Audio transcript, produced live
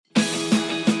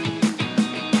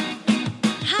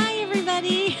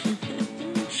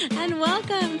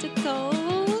welcome to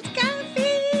Cold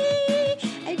Coffee.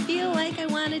 I feel like I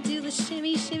want to do the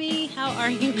shimmy, shimmy. How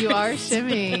are you? You are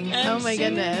shimmying. Oh my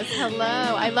goodness. Hello.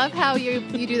 I love how you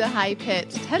do the high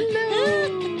pitched.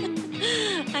 Hello.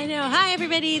 I know. Hi,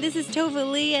 everybody. This is Tova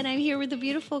Lee, and I'm here with the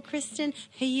beautiful Kristen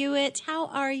Hewitt. How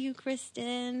are you,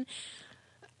 Kristen?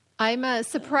 I'm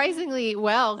surprisingly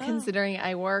well, considering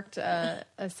I worked a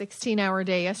 16-hour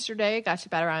day yesterday. Got to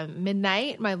bed around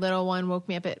midnight. My little one woke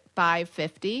me up at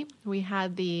 5:50. We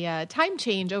had the time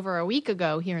change over a week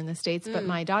ago here in the States, but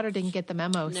my daughter didn't get the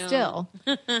memo still.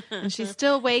 And she's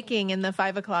still waking in the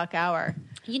 5 o'clock hour.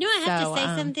 You know, I have to say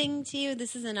something to you.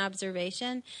 This is an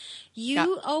observation.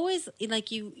 You always,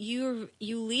 like, you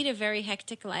lead a very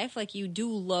hectic life. Like, you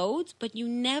do loads, but you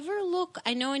never look.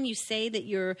 I know, and you say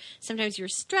that sometimes you're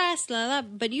stressed,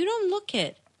 but you don't look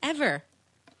it ever.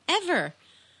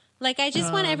 Like, I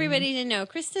just want everybody to know,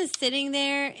 Krista's sitting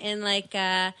there in, like,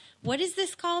 what is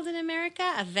this called in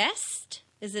America? A vest?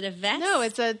 Is it a vest? No,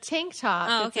 it's a tank top.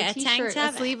 Oh, okay, it's a tank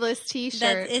top. A sleeveless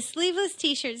T-shirt. A sleeveless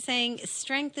T-shirt saying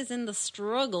 "Strength is in the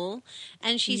struggle,"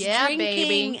 and she's drinking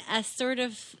baby. a sort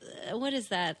of what is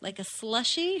that? Like a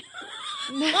slushie?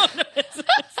 No,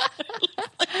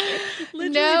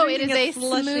 it is a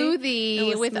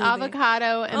smoothie with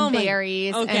avocado and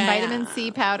berries and vitamin C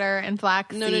powder and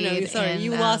flax seed. No. Sorry,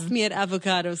 you lost me at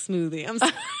avocado smoothie. I'm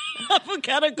sorry.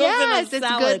 Avocado goes in a salad.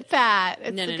 It's good fat.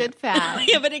 It's good fat.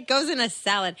 Yeah, but it goes in a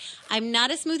salad. I'm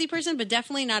not a smoothie person, but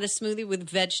definitely not a smoothie with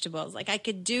vegetables. Like, I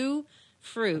could do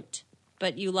fruit,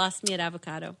 but you lost me at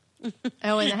avocado.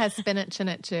 Oh, and it has spinach in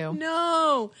it too.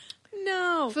 No.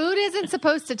 Food isn't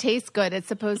supposed to taste good. It's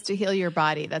supposed to heal your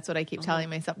body. That's what I keep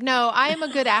telling myself. No, I am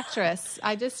a good actress.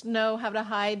 I just know how to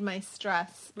hide my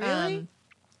stress. Really?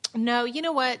 No, you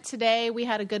know what? Today we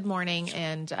had a good morning,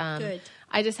 and good.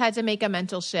 I just had to make a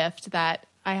mental shift that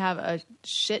I have a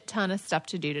shit ton of stuff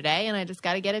to do today, and I just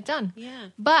got to get it done. Yeah.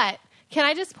 But can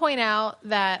I just point out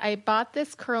that I bought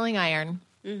this curling iron?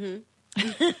 Mm-hmm.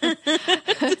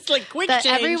 It's like quick that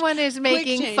change. Everyone is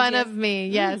making fun of me.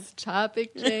 Yes,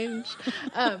 topic change.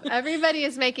 Everybody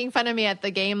is making fun of me at the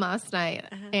game last night,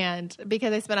 and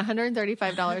because I spent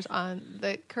 $135 on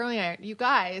the curling iron. You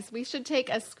guys, we should take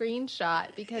a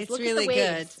screenshot because it's look really at the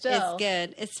waves good. Still. It's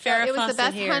good. It's Farrah it was the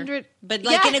best hair, 100, but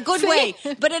like in a good way.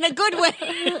 But in a good way.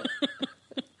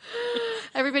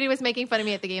 Everybody was making fun of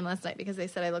me at the game last night because they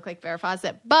said I look like Farrah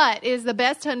Fawcett, but it is the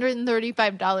best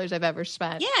 $135 I've ever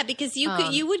spent. Yeah, because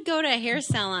you would go to a hair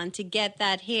salon to get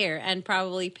that hair and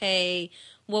probably pay.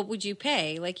 What would you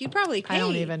pay? Like, you'd probably pay. I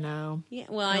don't even know. Yeah,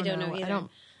 well, I don't know either.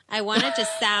 I I wanted to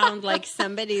sound like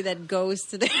somebody that goes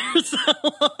to the hair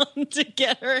salon to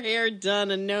get her hair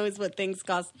done and knows what things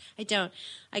cost. I don't.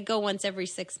 I go once every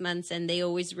 6 months, and they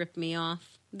always rip me off.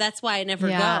 That's why I never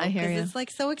go, because it's like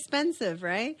so expensive,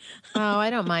 right? Oh, I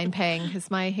don't mind paying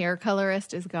because my hair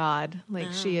colorist is God.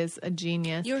 Like, she is a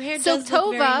genius. Your hair does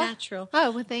look very natural.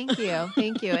 Oh, well, thank you.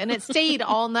 And it stayed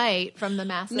all night from the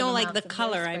massive No, like the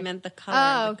color. I meant the color.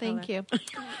 Oh, thank you.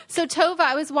 So, Tova,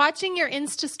 I was watching your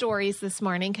Insta stories this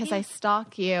morning because I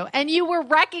stalk you, and you were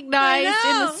recognized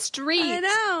in the street. I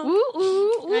know.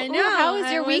 Ooh. I know. How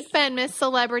has your week been, Miss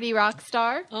Celebrity Rock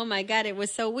Star? Oh my God, it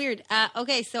was so weird.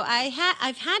 Okay, so I've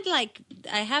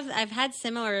had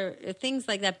similar things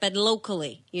like that, but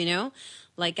locally, you know,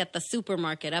 like at the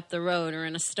supermarket up the road or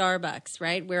in a Starbucks,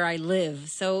 right, where I live.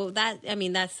 So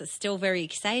that's still very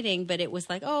exciting, but it was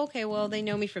like, oh, okay, well, they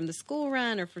know me from the school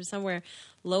run or from somewhere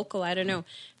local. I don't know.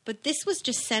 But this was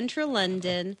just central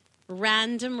London,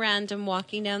 random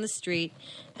walking down the street,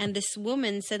 and this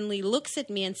woman suddenly looks at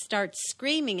me and starts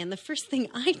screaming, and the first thing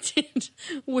I did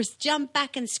was jump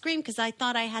back and scream because I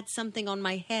thought I had something on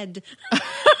my head.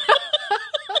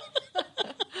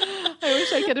 I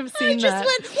wish I could have seen that. I just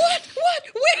went, what,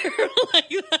 where? Like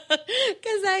that.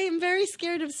 Because I am very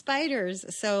scared of spiders.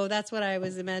 So that's what I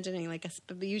was imagining, like a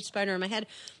huge spider on my head.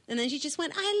 And then she just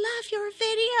went, I love your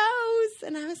videos.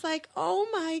 And I was like, oh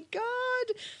my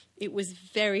God. It was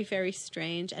very, very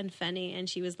strange and funny, and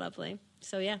she was lovely.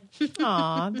 So, yeah.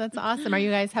 Aw, that's awesome. Are you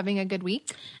guys having a good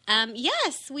week?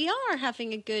 Yes, we are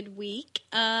having a good week.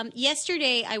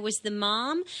 Yesterday, I was the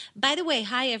mom. By the way,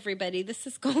 hi, everybody. This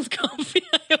is Cold Coffee.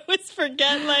 I always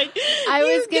forget, I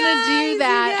was going to do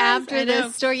that after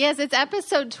this story. Yes, it's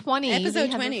episode 20. Episode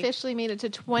 20. We have officially made it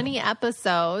to 20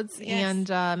 episodes.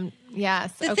 Yes. And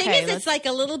Yes. The thing is, it's like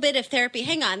a little bit of therapy.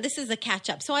 Hang on. This is a catch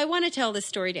up. So I want to tell this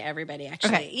story to everybody,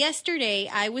 actually. Okay. Yesterday,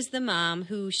 I was the mom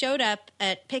who showed up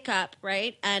at pickup,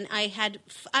 right? And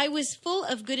I was full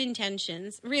of good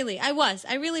intentions. Really, I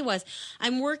really was.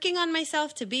 I'm working on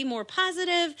myself to be more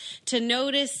positive, to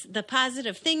notice the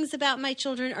positive things about my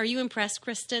children. Are you impressed,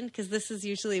 Kristen? Because this is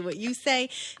usually what you say.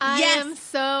 I am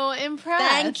so impressed.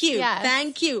 Thank you. Yes.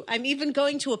 Thank you. I'm even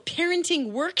going to a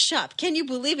parenting workshop. Can you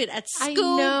believe it? At school. I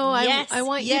know. Yes, I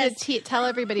want you to tell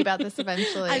everybody about this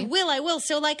eventually. I will.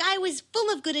 So I was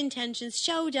full of good intentions,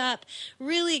 showed up,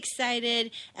 really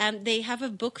excited. They have a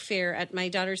book fair at my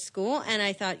daughter's school. And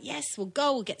I thought, yes, we'll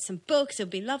go. We'll get some books. It'll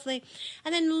be lovely.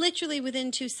 And then literally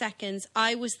within 2 seconds,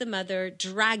 I was the mother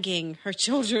dragging her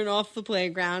children off the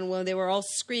playground while they were all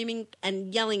screaming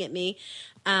and yelling at me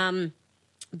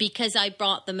because I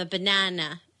brought them a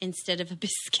banana instead of a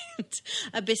biscuit.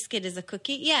 A biscuit is a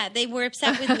cookie. Yeah, they were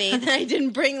upset with me that I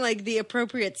didn't bring like the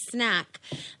appropriate snack.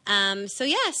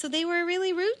 So they were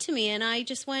really rude to me, and I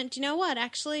just went, you know what?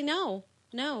 Actually, no,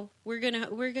 we're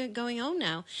going home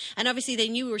now. And obviously they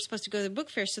knew we were supposed to go to the book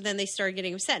fair, so then they started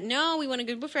getting upset. No, we want to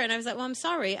go to the book fair. And I was like, well, I'm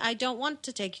sorry, I don't want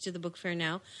to take you to the book fair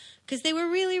now, because they were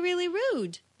really, really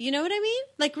rude. You know what I mean?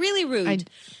 Like really rude.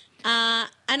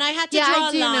 And I had to draw a line.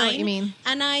 I do know what you mean.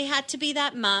 And I had to be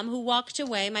that mom who walked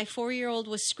away. My 4-year-old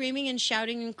was screaming and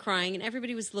shouting and crying, and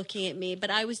everybody was looking at me. But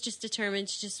I was just determined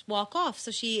to just walk off. So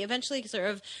she eventually sort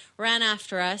of ran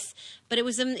after us. But it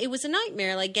was a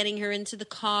nightmare, like getting her into the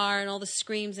car and all the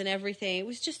screams and everything. It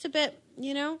was just a bit,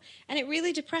 and it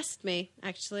really depressed me,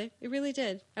 actually. It really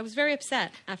did. I was very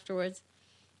upset afterwards.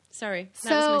 Sorry,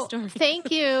 that was my story.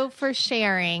 Thank you for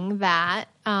sharing that,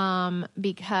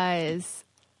 because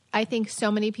I think so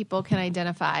many people can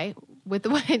identify with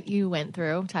what you went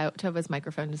through. Tova's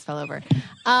microphone just fell over.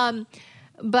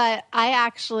 But I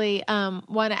actually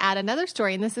want to add another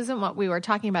story, and this isn't what we were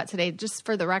talking about today. Just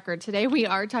for the record, today we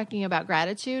are talking about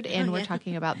gratitude, and we're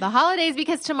talking about the holidays,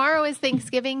 because tomorrow is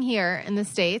Thanksgiving here in the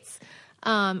States.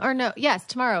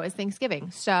 Tomorrow is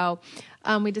Thanksgiving. So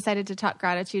we decided to talk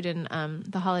gratitude and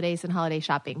the holidays and holiday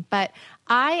shopping. But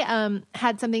I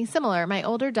had something similar. My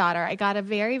older daughter, I got a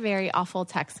very, very awful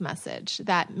text message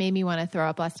that made me want to throw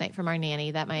up last night from our nanny,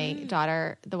 that my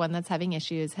daughter, the one that's having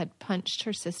issues, had punched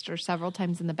her sister several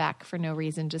times in the back for no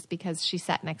reason, just because she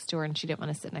sat next to her and she didn't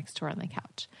want to sit next to her on the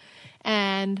couch.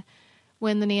 And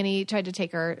when the nanny tried to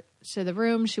take her to the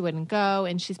room, she wouldn't go,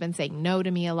 and she's been saying no to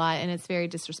me a lot, and it's very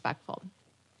disrespectful.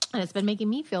 And it's been making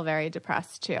me feel very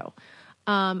depressed too.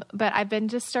 But I've been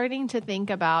just starting to think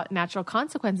about natural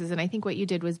consequences, and I think what you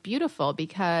did was beautiful,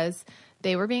 because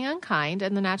they were being unkind,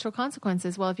 and the natural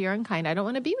consequences, well, if you're unkind, I don't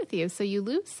want to be with you, so you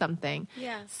lose something.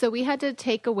 Yeah. So we had to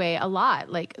take away a lot.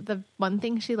 Like, the one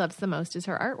thing she loves the most is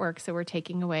her artwork, so we're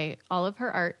taking away all of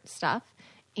her art stuff,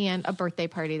 and a birthday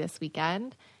party this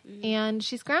weekend. And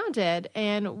she's grounded,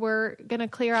 and we're going to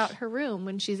clear out her room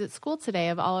when she's at school today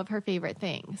of all of her favorite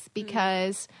things,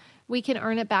 because we can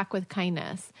earn it back with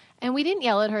kindness. And we didn't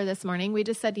yell at her this morning. We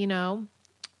just said,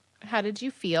 how did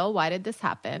you feel? Why did this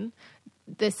happen?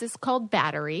 This is called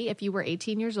battery. If you were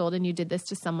 18 years old and you did this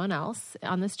to someone else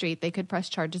on the street, they could press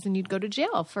charges and you'd go to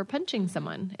jail for punching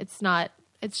someone. It's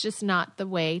just not the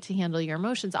way to handle your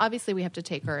emotions. Obviously, we have to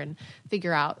take her and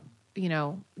figure out,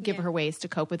 give her ways to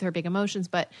cope with her big emotions.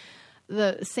 But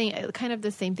the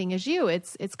same thing as you.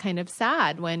 It's kind of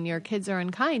sad when your kids are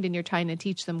unkind and you're trying to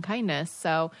teach them kindness.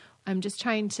 So I'm just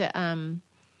trying to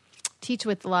teach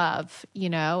with love,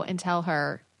 and tell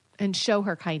her and show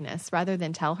her kindness rather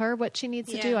than tell her what she needs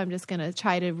to do. I'm just going to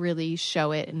try to really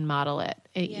show it and model it,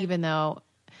 even though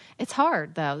it's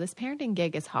hard, though. This parenting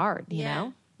gig is hard, you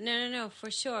know? No,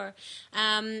 for sure.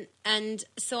 And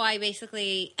so I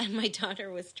basically, and my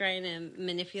daughter was trying to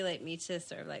manipulate me to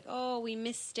sort of like, oh, we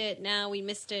missed it. Now we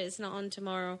missed it. It's not on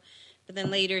tomorrow. But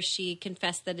then later she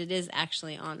confessed that it is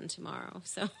actually on tomorrow.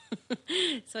 So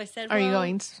I said, are you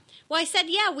going to? Well, I said,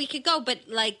 yeah, we could go. But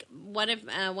like one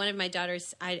of my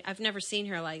daughters, I've never seen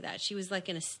her like that. She was like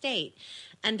in a state.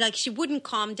 And like she wouldn't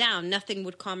calm down. Nothing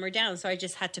would calm her down. So I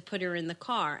just had to put her in the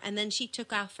car. And then she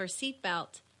took off her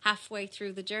seatbelt halfway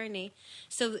through the journey.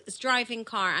 So it's driving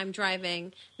car, I'm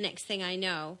driving. Next thing I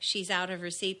know, she's out of her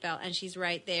seatbelt and she's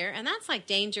right there. And that's like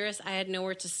dangerous. I had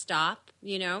nowhere to stop,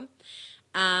 that's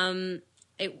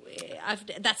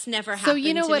never happened. So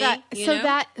you know to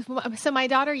me, so my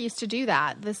daughter used to do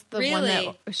that. Really? One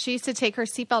that she used to take her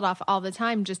seatbelt off all the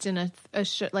time, just in a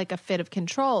fit of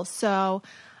control. So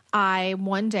I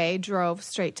one day drove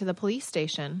straight to the police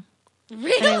station.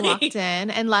 Really? And I walked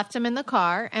in and left him in the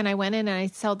car. And I went in and I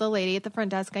told the lady at the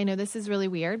front desk, I know this is really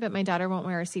weird, but my daughter won't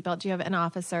wear a seatbelt. Do you have an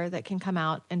officer that can come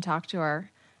out and talk to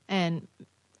her and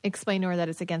explained to her that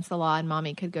it's against the law and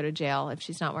mommy could go to jail if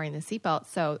she's not wearing the seatbelt.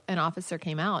 So an officer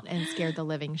came out and scared the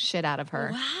living shit out of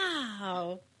her.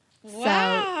 Wow.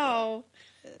 So,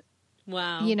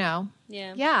 Wow. You know,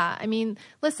 Yeah. yeah. I mean,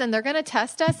 listen, they're going to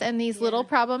test us, and these little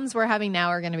problems we're having now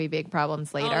are going to be big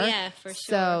problems later. Oh, yeah, for sure.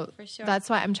 So for sure. that's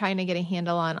why I'm trying to get a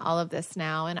handle on all of this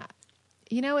now. And,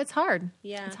 you know, it's hard.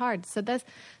 Yeah. It's hard. So this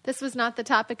was not the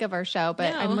topic of our show,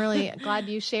 but No. I'm really glad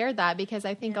you shared that, because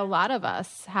I think a lot of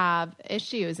us have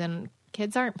issues, and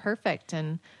kids aren't perfect.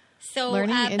 And So,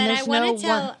 learning, and but there's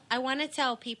I want to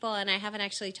tell people, and I haven't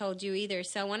actually told you either.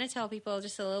 So I want to tell people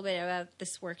just a little bit about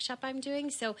this workshop I'm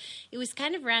doing. So it was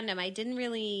kind of random. I didn't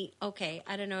really. Okay,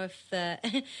 I don't know if the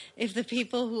if the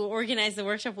people who organize the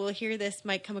workshop will hear this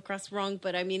might come across wrong,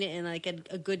 but I mean it in like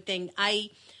a good thing.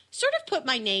 I sort of put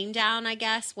my name down, I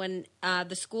guess, when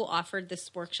the school offered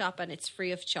this workshop, and it's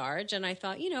free of charge. And I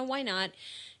thought, why not?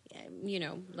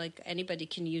 Like anybody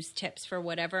can use tips for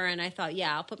whatever. And I thought,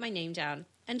 yeah, I'll put my name down,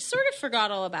 and sort of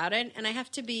forgot all about it. And I have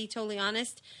to be totally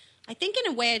honest. I think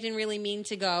in a way I didn't really mean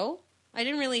to go. I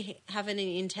didn't really have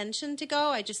any intention to go.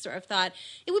 I just sort of thought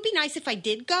it would be nice if I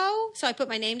did go. So I put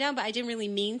my name down, but I didn't really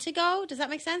mean to go. Does that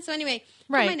make sense? So anyway,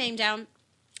 Right. put my name down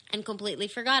and completely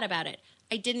forgot about it.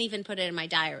 I didn't even put it in my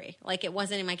diary. Like, it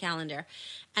wasn't in my calendar.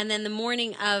 And then the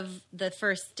morning of the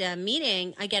first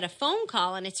meeting, I get a phone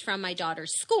call, and it's from my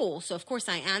daughter's school. So, of course,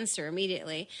 I answer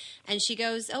immediately. And she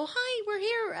goes, "Oh, hi, we're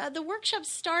here. The workshop's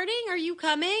starting. Are you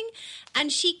coming?"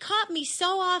 And she caught me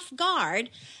so off guard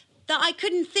that I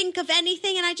couldn't think of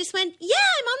anything. And I just went, "Yeah,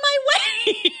 I'm on my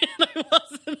way." And I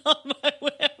wasn't on my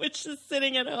way. I was just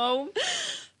sitting at home.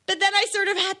 But then I sort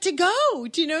of had to go.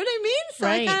 Do you know what I mean? So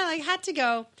Right. I kind of had to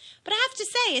go. But I have to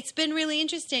say, it's been really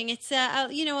interesting. It's, a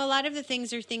lot of the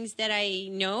things are things that I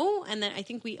know, and that I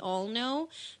think we all know.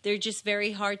 They're just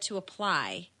very hard to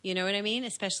apply. You know what I mean?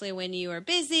 Especially when you are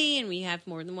busy and when you have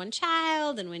more than one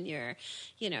child, and when you're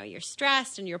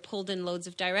stressed and you're pulled in loads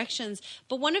of directions.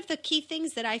 But one of the key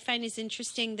things that I find is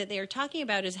interesting that they are talking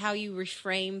about is how you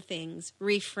reframe things.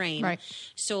 Reframe. Right.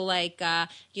 So like, I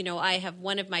have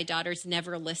one of my daughters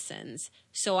never listens.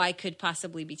 So I could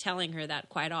possibly be telling her that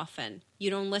quite often. You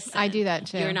don't listen. I do that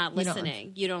too. You're not You don't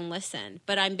listening. You don't listen.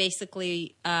 But I'm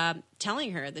basically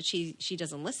telling her that she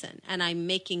doesn't listen. And I'm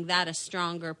making that a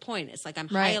stronger point. It's like I'm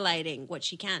Right. highlighting what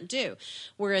she can't do.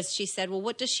 Whereas she said, "Well,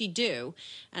 what does she do?"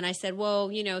 And I said, "Well,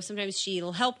 sometimes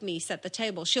she'll help me set the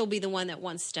table. She'll be the one that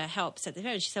wants to help set the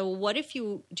table." She said, "Well, what if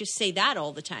you just say that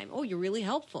all the time? Oh, you're really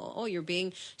helpful. Oh, you're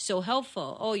being so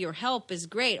helpful. Oh, your help is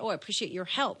great. Oh, I appreciate your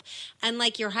help." And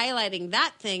like, you're highlighting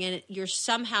that thing, and you're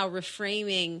somehow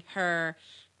reframing her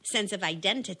sense of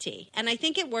identity. And I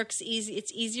think it works easy.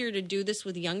 It's easier to do this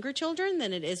with younger children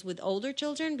than it is with older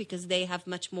children, because they have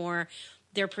much more,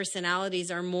 their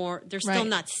personalities are more, they're still Right.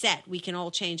 not set. We can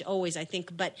all change always, I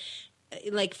think. But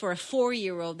like for a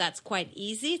 4-year-old, that's quite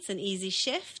easy. It's an easy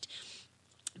shift.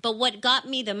 But what got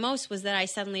me the most was that I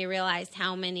suddenly realized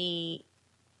how many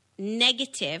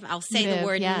negative, I'll say the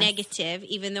word yes. negative,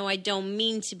 even though I don't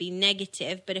mean to be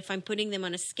negative, but if I'm putting them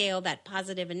on a scale that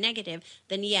positive and negative,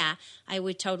 then yeah, I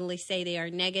would totally say they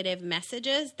are negative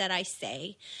messages that I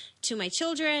say to my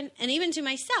children and even to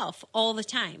myself all the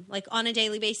time. Like on a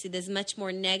daily basis, there's much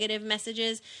more negative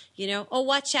messages, "Oh,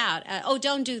 watch out. Oh,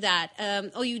 don't do that.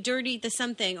 Oh, you dirtied the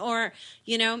something," or,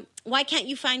 "Why can't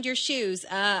you find your shoes?"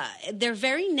 They're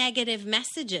very negative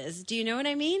messages. Do you know what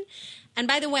I mean? And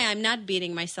by the way, I'm not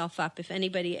beating myself up. If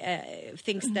anybody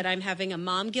thinks that I'm having a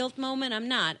mom guilt moment, I'm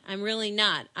not. I'm really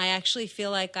not. I actually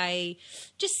feel like I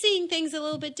just seeing things a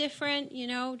little bit different,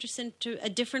 just into a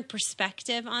different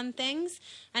perspective on things.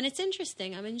 And it's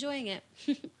interesting. I'm enjoying it.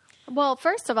 Well,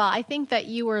 first of all, I think that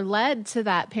you were led to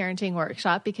that parenting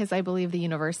workshop because I believe the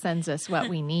universe sends us what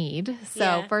we need. So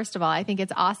Yeah. first of all, I think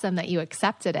it's awesome that you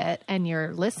accepted it and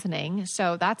you're listening.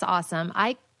 So that's awesome.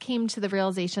 I came to the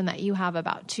realization that you have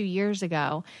about 2 years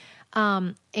ago.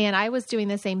 And I was doing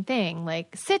the same thing,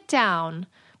 like sit down,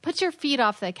 put your feet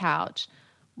off the couch.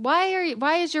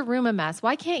 Why is your room a mess?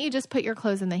 Why can't you just put your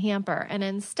clothes in the hamper? And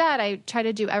instead I try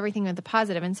to do everything with the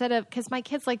positive because my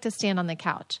kids like to stand on the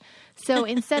couch. So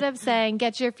instead of saying,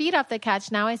 get your feet off the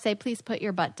couch, now I say, please put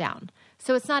your butt down.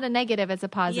 So it's not a negative, it's a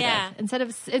positive. Yeah.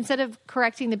 Instead of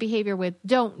correcting the behavior with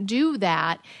don't do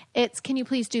that, it's can you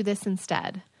please do this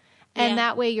instead? And Yeah.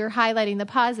 that way you're highlighting the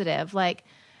positive. Like,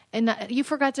 you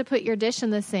forgot to put your dish in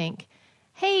the sink.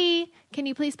 Hey, can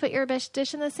you please put your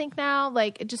dish in the sink now?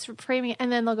 Like, just framing it. And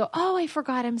then they'll go, oh, I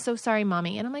forgot. I'm so sorry,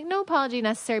 Mommy. And I'm like, no apology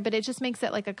necessary, but it just makes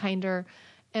it like a kinder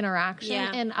interaction.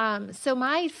 Yeah. And so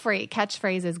my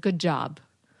catchphrase is good job.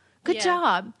 Good Yeah.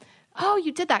 job. Oh,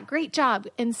 you did that. Great job.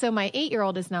 And so my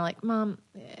 8-year-old is now like, Mom,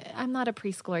 I'm not a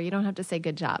preschooler. You don't have to say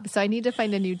good job. So I need to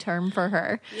find a new term for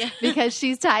her because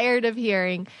she's tired of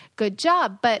hearing good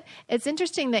job. But it's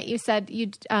interesting that you said you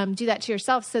do that to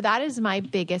yourself. So that is my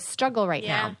biggest struggle right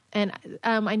now. And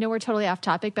I know we're totally off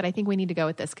topic, but I think we need to go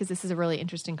with this because this is a really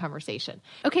interesting conversation.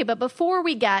 Okay, but before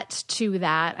we get to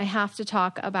that, I have to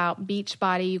talk about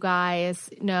Beachbody. You guys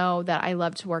know that I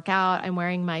love to work out. I'm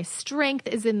wearing my Strength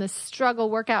is in the Struggle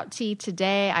workout tee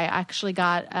today. I actually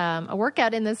got a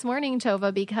workout in this morning,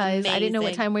 Tova, because I didn't know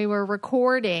what time we were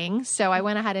recording. So I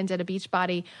went ahead and did a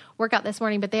Beachbody workout this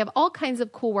morning. But they have all kinds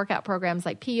of cool workout programs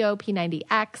like PO,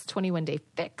 P90X, 21-Day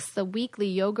Fix, the weekly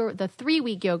yoga, the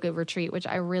 3-week yoga retreat, which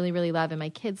I really love, and my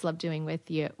kids love doing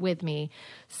with me.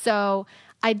 So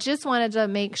I just wanted to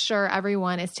make sure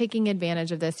everyone is taking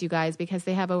advantage of this, you guys, because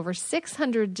they have over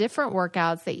 600 different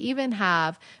workouts. They even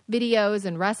have videos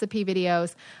and recipe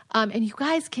videos. And you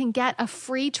guys can get a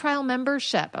free trial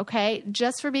membership, okay,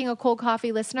 just for being a Cold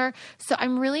Coffee listener. So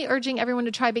I'm really urging everyone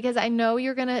to try because I know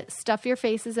you're going to stuff your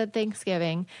faces at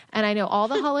Thanksgiving. And I know all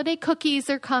the holiday cookies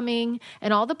are coming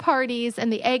and all the parties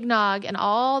and the eggnog and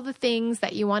all the things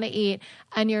that you want to eat.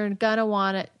 And you're going to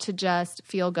want it to just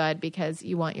feel good because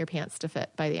you want your pants to fit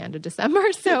by the end of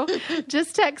December. So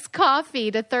just text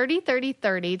coffee to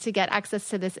 303030 to get access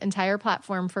to this entire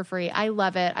platform for free. I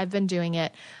love it. I've been doing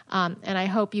it. And I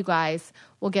hope you guys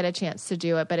will get a chance to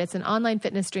do it. But it's an online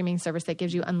fitness streaming service that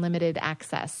gives you unlimited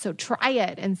access. So try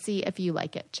it and see if you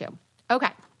like it too. Okay.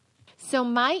 So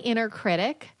my inner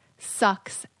critic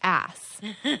sucks ass.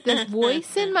 The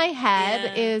voice in my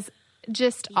head is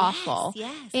just awful.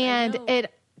 And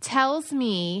it tells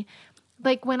me,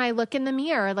 like when I look in the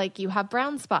mirror, like you have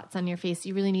brown spots on your face,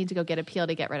 you really need to go get a peel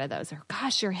to get rid of those. Or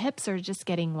gosh, your hips are just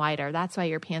getting wider. That's why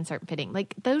your pants aren't fitting.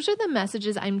 Like those are the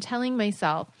messages I'm telling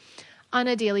myself on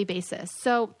a daily basis.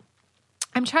 So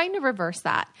I'm trying to reverse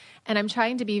that, and I'm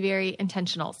trying to be very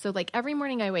intentional. So like every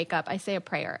morning I wake up, I say a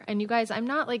prayer. And you guys, I'm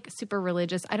not like super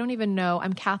religious. I don't even know.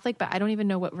 I'm Catholic, but I don't even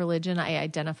know what religion I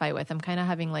identify with. I'm kind of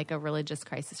having like a religious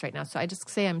crisis right now. So I just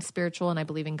say I'm spiritual and I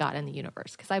believe in God and the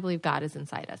universe because I believe God is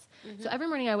inside us. So every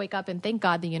morning I wake up and thank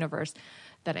God, the universe,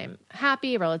 that I'm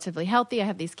happy, relatively healthy. I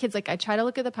have these kids. Like I try to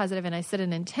look at the positive and I set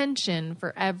an intention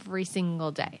for every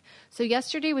single day. So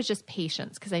yesterday was just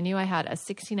patience because I knew I had a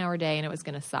 16-hour day and it was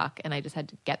going to suck and I just had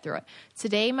to get through it.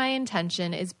 Today, my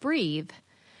intention is breathe.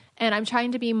 And I'm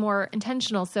trying to be more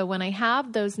intentional. So when I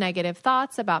have those negative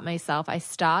thoughts about myself, I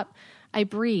stop, I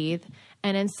breathe.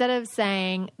 And instead of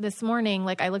saying this morning,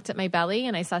 like I looked at my belly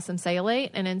and I saw some cellulite,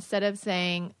 and instead of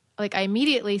saying, like I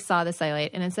immediately saw the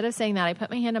cellulite, and instead of saying that, I put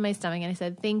my hand on my stomach and I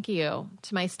said, thank you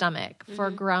to my stomach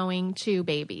for growing 2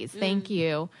 babies. Thank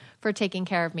you for taking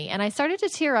care of me. And I started to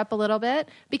tear up a little bit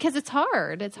because it's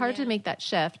hard. It's hard to make that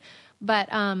shift. But,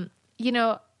 you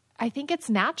know, I think it's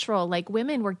natural. Like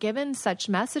women were given such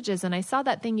messages. And I saw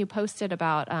that thing you posted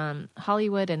about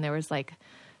Hollywood, and there was like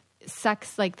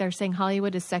sex, like they're saying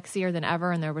Hollywood is sexier than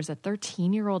ever. And there was a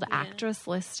 13-year-old actress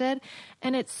listed.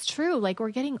 And it's true. Like we're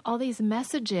getting all these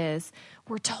messages.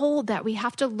 We're told that we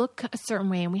have to look a certain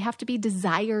way and we have to be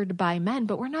desired by men,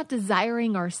 but we're not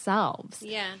desiring ourselves.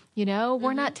 You know,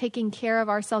 we're not taking care of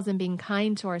ourselves and being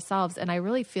kind to ourselves. And I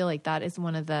really feel like that is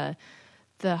one of the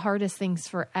hardest things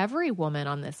for every woman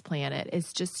on this planet,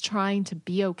 is just trying to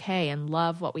be okay and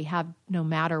love what we have no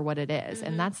matter what it is.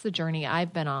 And that's the journey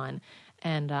I've been on.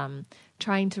 And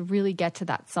trying to really get to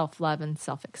that self-love and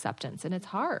self-acceptance. And it's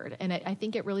hard. And I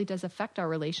think it really does affect our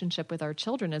relationship with our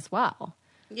children as well.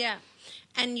 Yeah.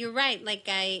 And you're right. Like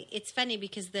it's funny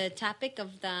because the topic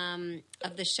of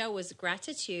the show was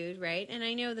gratitude, right? And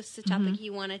I know this is a topic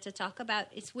you wanted to talk about.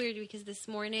 It's weird because this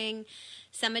morning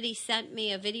somebody sent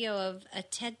me a video of a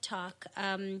TED Talk,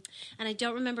 and I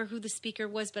don't remember who the speaker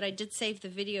was, but I did save the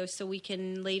video so we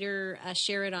can later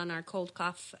share it on our Cold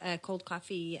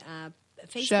Coffee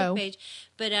Facebook page.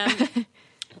 But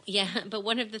yeah, but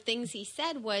one of the things he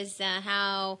said was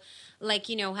how, like,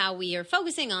 you know, how we are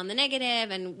focusing on the negative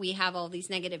and we have all these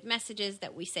negative messages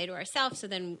that we say to ourselves. So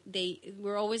then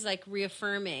we're always like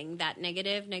reaffirming that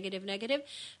negative.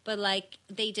 But like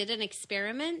they did an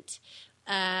experiment.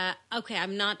 Okay,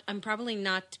 I'm probably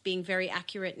not being very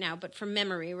accurate now, but from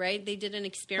memory, right? They did an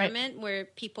experiment where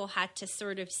people had to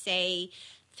sort of say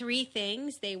 3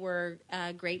 things they were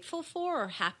grateful for or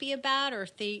happy about, or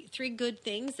 3 good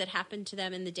things that happened to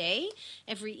them in the day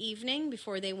every evening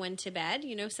before they went to bed,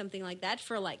 something like that,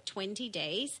 for like 20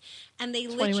 days. And they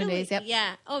 21 literally, days, yep.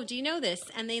 yeah. Oh, do you know this?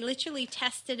 And they literally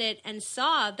tested it and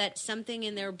saw that something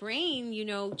in their brain,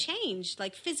 changed,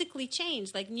 like physically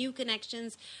changed, like new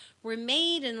connections were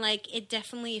made, and like it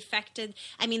definitely affected.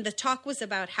 I mean, the talk was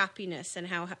about happiness and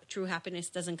how true happiness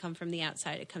doesn't come from the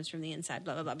outside, it comes from the inside,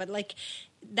 blah blah blah. But like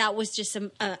that was just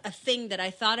a thing that I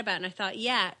thought about, and I thought,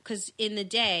 yeah, because in the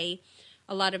day,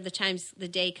 a lot of the times the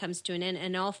day comes to an end,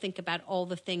 and I'll think about all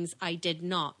the things I did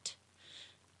not.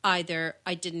 Either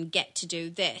I didn't get to do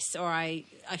this, or I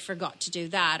forgot to do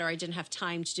that, or I didn't have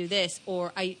time to do this,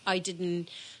 or I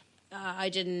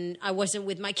wasn't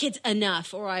with my kids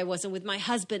enough, or I wasn't with my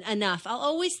husband enough. I'll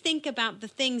always think about the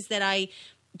things that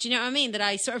do you know what I mean? That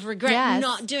I sort of regret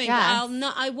not doing. Yes.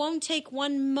 But I won't take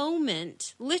one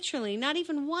moment, literally, not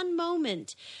even one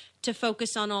moment, to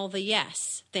focus on all the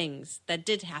yes things that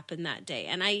did happen that day.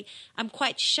 And I'm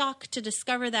quite shocked to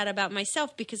discover that about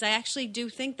myself, because I actually do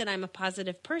think that I'm a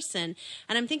positive person.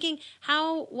 And I'm thinking,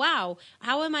 how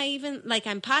am I even, like,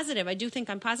 I'm positive. I do think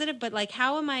I'm positive, but like,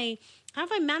 how have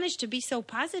I managed to be so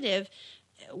positive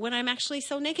when I'm actually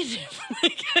so negative?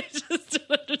 Like, I just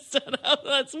don't understand how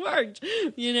that's worked,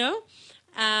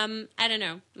 I don't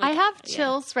know. Like, I have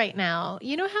chills right now.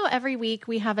 You know how every week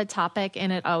we have a topic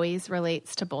and it always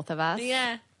relates to both of us?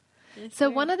 Yeah. So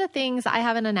one of the things I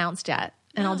haven't announced yet,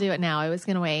 and I'll do it now, I was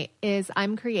going to wait, is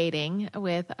I'm creating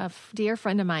with a dear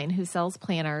friend of mine who sells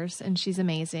planners, and she's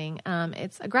amazing.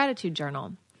 It's a gratitude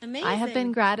journal. Amazing. I have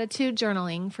been gratitude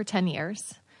journaling for 10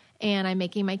 years, and I'm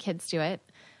making my kids do it.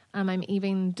 I'm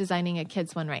even designing a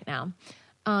kids one right now,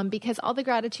 because all the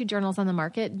gratitude journals on the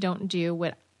market don't do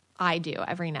what I do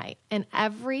every night. And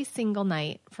every single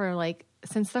night for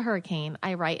since the hurricane,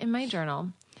 I write in my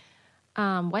journal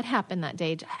what happened that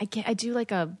day. I do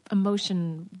like a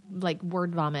emotion, like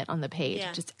word vomit on the page,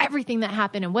 just everything that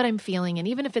happened and what I'm feeling. And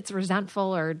even if it's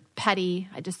resentful or petty,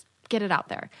 I just get it out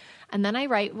there. And then I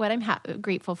write what I'm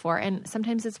grateful for. And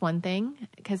sometimes it's one thing,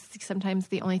 because sometimes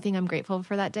the only thing I'm grateful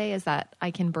for that day is that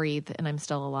I can breathe and I'm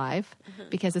still alive,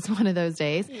 because it's one of those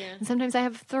days. Yeah. And sometimes I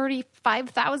have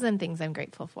 35,000 things I'm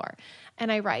grateful for.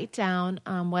 And I write down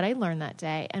what I learned that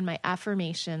day and my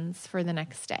affirmations for the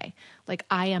next day. Like,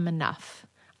 I am enough.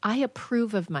 I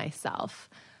approve of myself.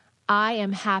 I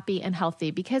am happy and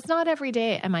healthy, because not every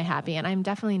day am I happy, and I'm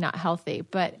definitely not healthy.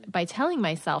 But by telling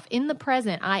myself in the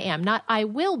present, I am, not I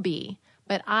will be,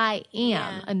 but I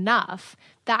am enough.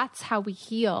 That's how we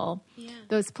heal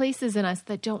those places in us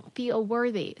that don't feel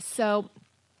worthy. So,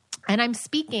 and I'm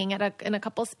speaking in a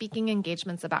couple speaking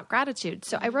engagements about gratitude.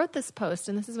 So I wrote this post,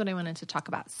 and this is what I wanted to talk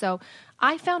about. So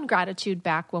I found gratitude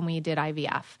back when we did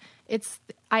IVF.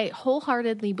 I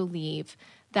wholeheartedly believe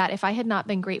that if I had not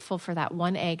been grateful for that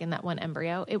one egg and that one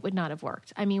embryo, it would not have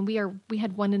worked. I mean, we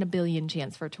had 1 in a billion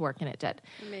chance for it to work, and it did.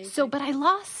 Amazing. So, but I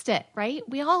lost it, right?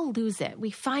 We all lose it. We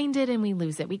find it and we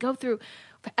lose it. We go through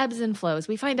ebbs and flows.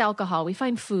 We find alcohol. We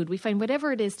find food. We find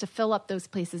whatever it is to fill up those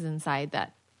places inside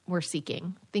that we're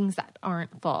seeking, things that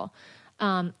aren't full.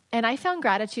 And I found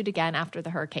gratitude again after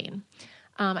the hurricane.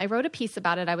 I wrote a piece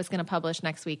about it I was going to publish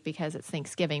next week because it's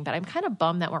Thanksgiving, but I'm kind of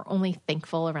bummed that we're only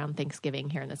thankful around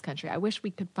Thanksgiving here in this country. I wish we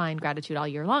could find gratitude all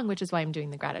year long, which is why I'm doing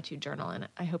the gratitude journal, and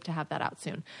I hope to have that out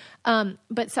soon.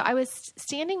 But so I was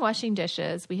standing washing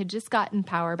dishes. We had just gotten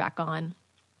power back on,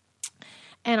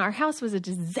 and our house was a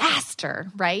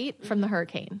disaster, right, from the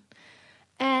hurricane.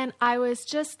 And I was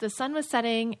the sun was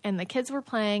setting and the kids were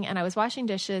playing and I was washing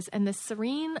dishes, and this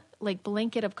serene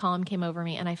blanket of calm came over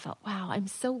me, and I felt, wow, I'm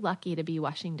so lucky to be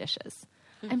washing dishes.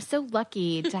 I'm so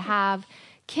lucky to have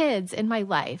kids in my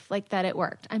life like that it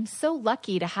worked. I'm so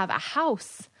lucky to have a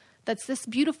house that's this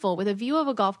beautiful with a view of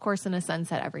a golf course and a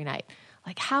sunset every night.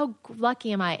 Like, how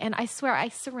lucky am I? And I swear I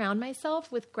surround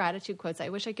myself with gratitude quotes. I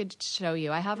wish I could show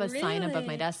you. I have a sign above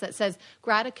my desk that says,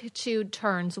 gratitude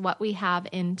turns what we have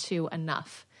into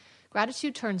enough.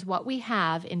 Gratitude turns what we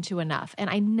have into enough.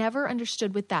 And I never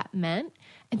understood what that meant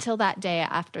until that day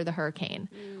after the hurricane,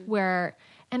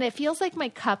 and it feels like my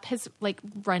cup is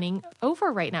running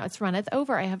over right now. It's runneth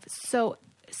over.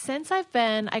 Since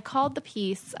I called the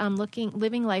piece,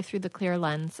 living life through the clear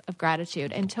lens of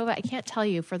gratitude. And Tova, I can't tell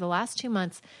you, for the last 2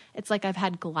 months, it's like I've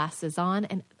had glasses on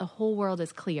and the whole world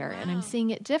is clear. Wow. And I'm seeing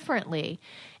it differently.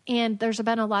 And there's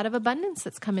been a lot of abundance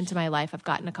that's come into my life. I've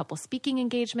gotten a couple speaking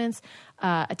engagements,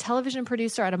 a television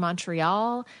producer out of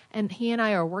Montreal, and he and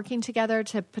I are working together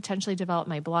to potentially develop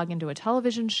my blog into a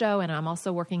television show. And I'm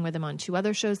also working with him on 2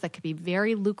 other shows that could be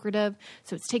very lucrative.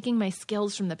 So it's taking my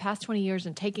skills from the past 20 years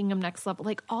and taking them next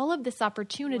level. All of this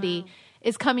opportunity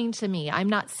is coming to me. I'm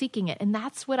not seeking it. And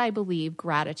that's what I believe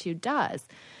gratitude does.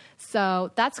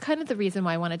 So that's kind of the reason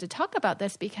why I wanted to talk about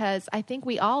this, because I think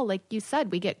we all, like you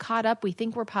said, we get caught up. We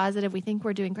think we're positive. We think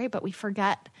we're doing great, but we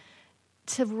forget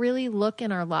to really look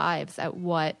in our lives at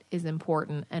what is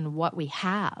important and what we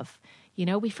have. You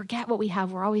know, we forget what we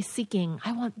have. We're always seeking,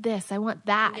 I want this, I want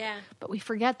that. Yeah. But we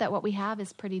forget that what we have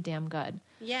is pretty damn good.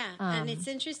 Yeah. And it's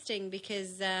interesting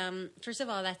because, first of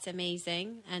all, that's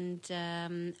amazing.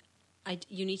 And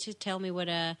you need to tell me what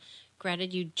a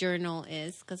gratitude journal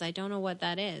is, because I don't know what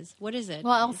that is. What is it?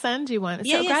 Well, I'll send you one.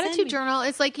 So gratitude journal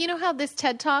is like, you know how this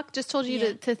TED Talk just told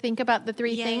you to think about the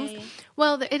three things? Yeah.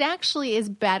 Well, it actually is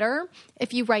better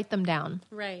if you write them down.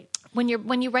 Right. When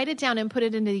you write it down and put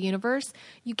it into the universe,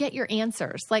 you get your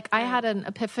answers. Like I had an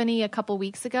epiphany a couple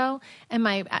weeks ago, and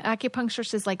my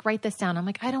acupuncturist is like, write this down. I'm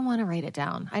like, I don't want to write it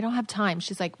down. I don't have time.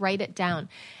 She's like, write it down.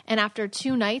 And after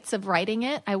 2 nights of writing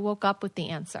it, I woke up with the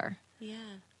answer. Yeah.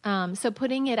 So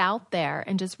putting it out there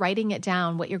and just writing it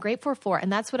down, what you're grateful for.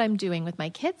 And that's what I'm doing with my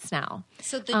kids now.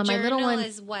 So the journal my little one,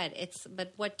 is what? It's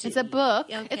a book.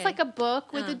 Okay. It's like a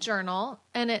book with a journal,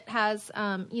 and it has,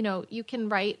 you can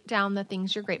write down the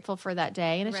things you're grateful for that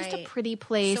day. And it's just a pretty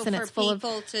place, so and it's full of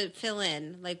people to fill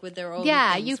in, like with their own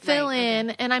things. You fill in,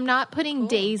 and I'm not putting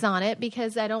days on it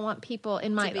because I don't want people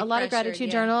in a lot of gratitude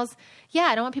journals. Yeah,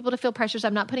 I don't want people to feel pressures.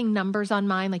 I'm not putting numbers on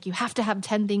mine. Like you have to have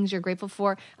 10 things you're grateful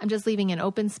for. I'm just leaving an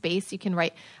open space. You can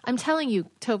write. I'm telling you,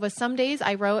 Tova, some days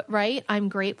I write, I'm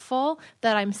grateful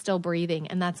that I'm still breathing.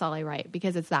 And that's all I write,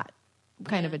 because it's that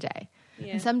kind of a day.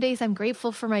 Yeah. And some days I'm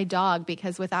grateful for my dog,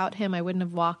 because without him, I wouldn't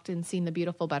have walked and seen the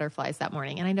beautiful butterflies that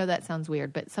morning. And I know that sounds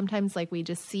weird, but sometimes like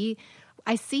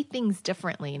I see things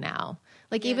differently now.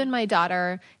 Like even my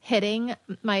daughter hitting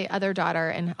my other daughter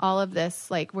and all of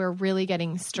this, like we're really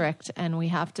getting strict, and we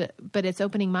have to, but it's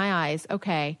opening my eyes.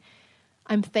 Okay.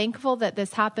 I'm thankful that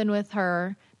this happened with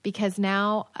her, because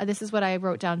now this is what I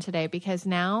wrote down today, because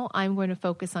now I'm going to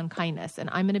focus on kindness, and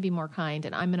I'm going to be more kind,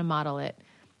 and I'm going to model it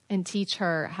and teach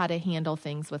her how to handle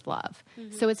things with love.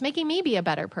 Mm-hmm. So it's making me be a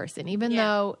better person, even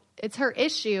though it's her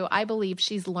issue. I believe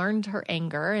she's learned her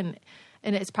anger, and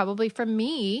it's probably from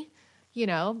me,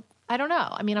 I don't know.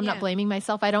 I mean, I'm not blaming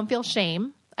myself. I don't feel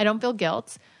shame. I don't feel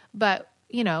guilt, but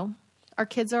our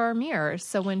kids are our mirrors.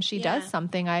 So when she does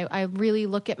something, I really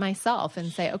look at myself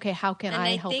and say, okay, how can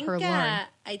I help her learn?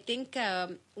 I think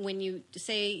when you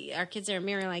say our kids are a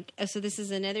mirror, like, so this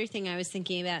is another thing I was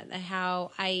thinking about,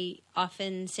 how I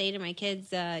often say to my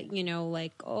kids,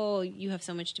 like, oh, you have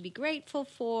so much to be grateful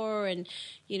for. And,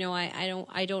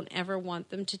 I don't ever want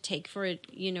them to take for it,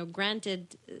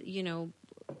 granted,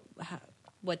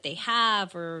 what they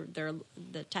have or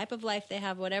the type of life they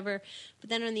have, whatever.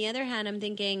 But then on the other hand, I'm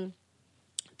thinking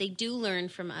they do learn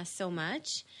from us so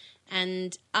much.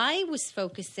 And I was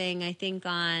focusing, I think,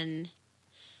 on,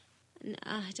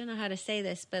 I don't know how to say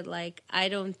this, but like, I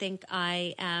don't think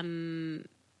I am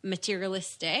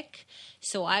materialistic.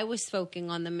 So I was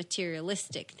focusing on the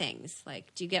materialistic things.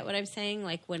 Like, do you get what I'm saying?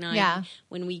 Like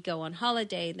when we go on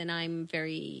holiday, then I'm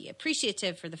very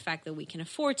appreciative for the fact that we can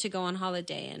afford to go on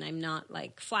holiday, and I'm not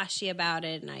like flashy about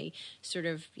it. And I sort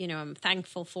of, I'm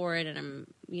thankful for it, and I'm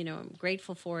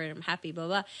grateful for it. I'm happy, blah,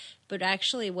 blah. But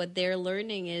actually what they're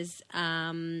learning is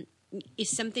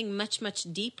something much,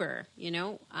 much deeper,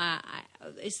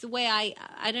 it's the way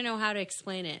I don't know how to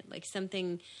explain it. Like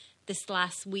something this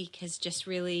last week has just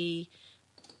really,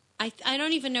 I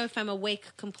don't even know if I'm awake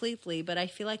completely, but I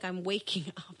feel like I'm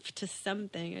waking up to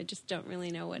something. I just don't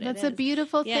really know what it is. That's a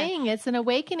beautiful thing. It's an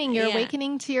awakening. You're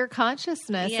awakening to your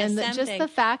consciousness. And just the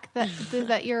fact that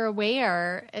that you're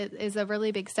aware is a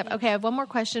really big step. Okay, I have one more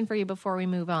question for you before we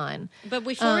move on. But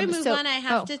before we move on, I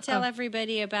have to tell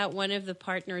everybody about one of the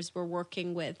partners we're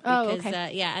working with. Because,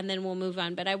 and then we'll move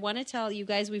on. But I want to tell you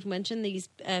guys, we've mentioned these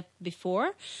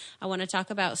before. I want to talk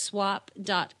about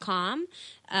swap.com.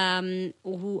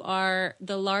 Who are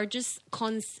the largest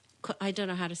I don't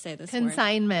know how to say this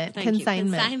consignment. Word.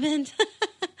 Consignment.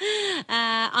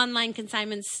 Online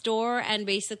consignment store. And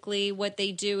basically what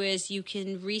they do is you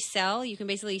can resell. You can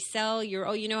basically sell your,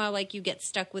 how like you get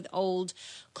stuck with old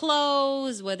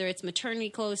clothes, whether it's maternity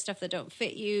clothes, stuff that don't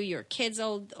fit you, your kids'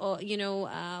 old,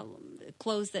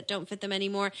 clothes that don't fit them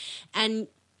anymore. And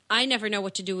I never know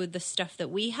what to do with the stuff that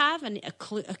we have, and it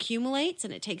accumulates,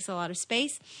 and it takes a lot of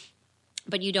space.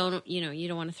 But you don't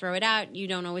want to throw it out. You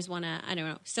don't always want to, I don't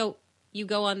know. So you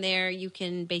go on there, you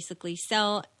can basically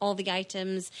sell all the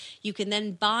items. You can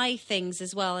then buy things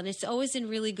as well. And it's always in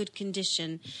really good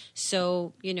condition.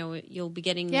 So, you'll be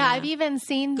getting I've even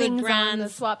seen things brands on the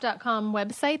swap.com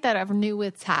website that are new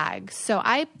with tags. So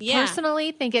I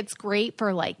personally think it's great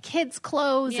for like kids'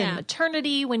 clothes and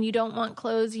maternity when you don't want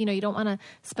clothes. You don't want to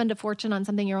spend a fortune on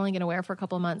something you're only going to wear for a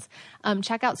couple of months.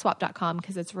 Check out swap.com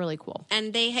because it's really cool.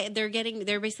 And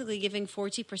they're basically giving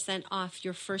 40% off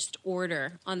your first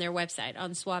order on their website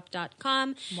on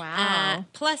swap.com. Wow.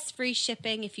 Plus free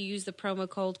shipping if you use the promo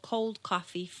code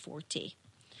ColdCoffee40.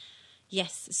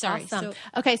 Yes. Sorry. Awesome.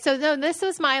 So this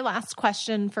was my last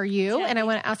question for you. And I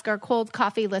want to ask our cold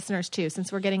coffee listeners too,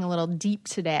 since we're getting a little deep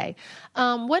today.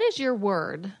 What is your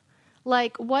word?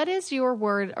 Like, what is your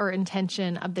word or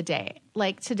intention of the day?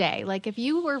 Like today, like if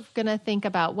you were going to think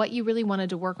about what you really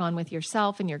wanted to work on with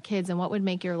yourself and your kids and what would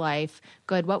make your life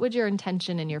good, what would your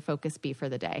intention and your focus be for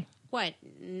the day? What,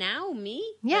 now, me?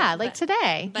 Yeah, like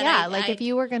today. But if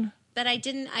you were going to. But I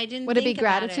didn't Would it be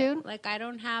gratitude? It. Like,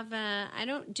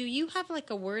 do you have like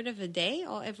a word of a day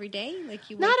or every day? Like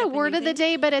you Not a word of the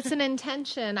day, but it's an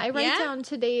intention. I write down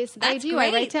today's. That's great.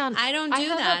 I write down. I don't do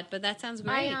that, but that sounds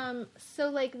great. So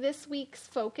like this week's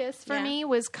focus for me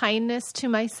was kindness to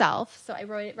myself. So I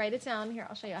write it down here.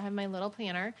 I'll show you. I have my little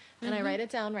planner and I write it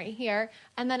down right here.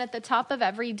 And then at the top of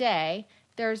every day,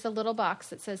 there's a little box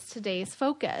that says today's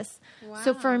focus. Wow.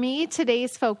 So for me,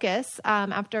 today's focus,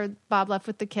 after Bob left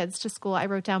with the kids to school, I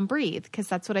wrote down breathe because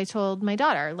that's what I told my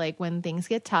daughter. Like when things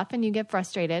get tough and you get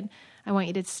frustrated, I want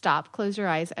you to stop, close your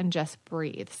eyes, and just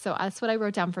breathe. So that's what I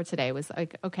wrote down for today was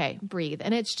like, okay, breathe.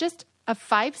 And it's just a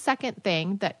 5-second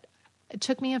thing that it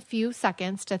took me a few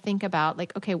seconds to think about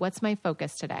like, okay, what's my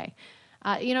focus today?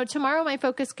 Tomorrow my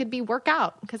focus could be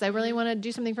workout because I really want to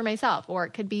do something for myself, or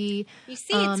it could be. You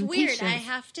see, it's weird. Patience. I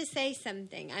have to say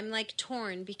something. I'm like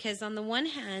torn because on the one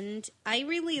hand, I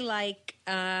really like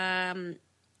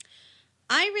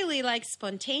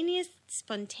spontaneous.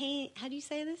 How do you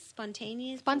say this?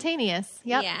 Spontaneous. Spontaneous.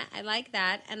 Yep. Yeah, I like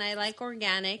that, and I like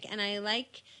organic, and I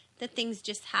like that things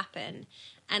just happen.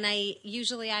 And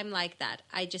I'm like that.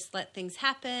 I just let things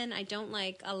happen. I don't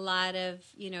like a lot of,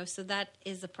 so that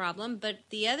is a problem. But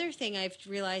the other thing I've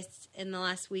realized in the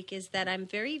last week is that I'm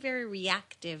very, very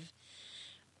reactive.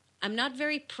 I'm not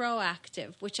very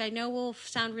proactive, which I know will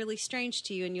sound really strange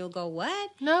to you. And you'll go, what?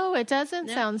 No, it doesn't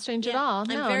sound strange at all.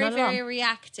 No, I'm very, not very at all.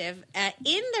 reactive.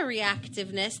 In the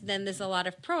reactiveness, then there's a lot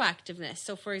of proactiveness.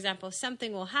 So, for example,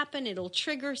 something will happen, it'll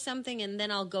trigger something, and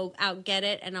then I'll go out, get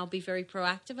it, and I'll be very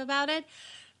proactive about it.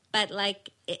 But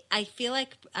I feel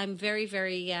like I'm very,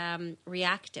 very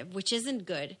reactive, which isn't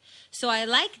good. So I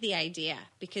like the idea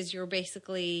because you're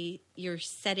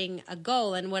setting a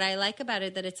goal. And what I like about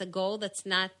it, that it's a goal that's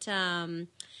not...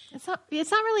 It's not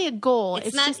really a goal.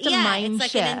 It's just a mind it's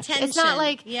like shift. An intention. It's not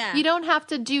like you don't have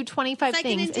to do 25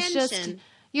 things. It's just...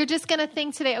 You're just going to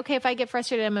think today, okay, if I get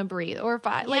frustrated, I'm going to breathe. Or if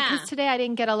because today I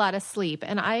didn't get a lot of sleep.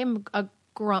 And I am a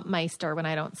grumpmeister when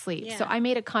I don't sleep. Yeah. So I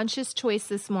made a conscious choice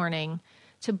this morning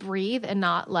to breathe and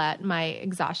not let my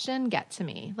exhaustion get to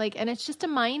me. And it's just a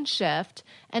mind shift,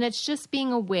 and it's just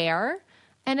being aware,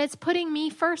 and it's putting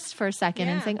me first for a second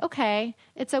and saying, okay,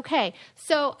 it's okay.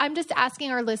 So I'm just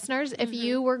asking our listeners, if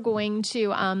you were going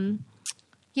to,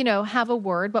 have a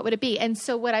word, what would it be? And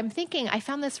so what I'm thinking, I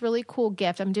found this really cool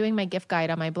gift. I'm doing my gift guide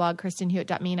on my blog,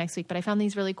 KristenHewitt.me next week, but I found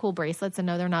these really cool bracelets, and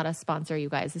no, they're not a sponsor, you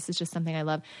guys. This is just something I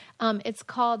love. It's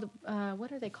called,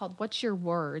 what are they called? What's Your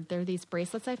Word? They're these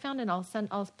bracelets I found, and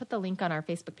I'll put the link on our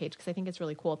Facebook page because I think it's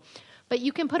really cool. But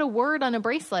you can put a word on a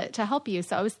bracelet to help you.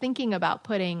 So I was thinking about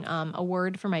putting a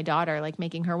word for my daughter, like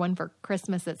making her one for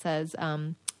Christmas that says,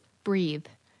 breathe.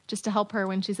 Just to help her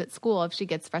when she's at school if she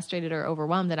gets frustrated or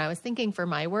overwhelmed. And I was thinking for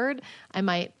my word, I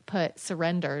might put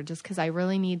surrender just because I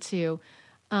really need to.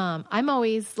 I'm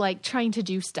always trying to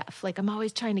do stuff. I'm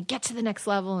always trying to get to the next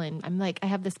level. And I'm I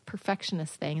have this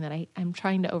perfectionist thing that I'm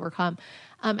trying to overcome.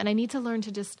 And I need to learn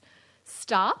to just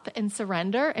stop and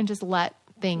surrender and just let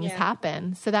things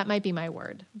happen. So that might be my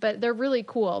word. But they're really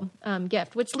cool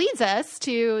gift, which leads us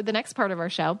to the next part of our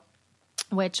show,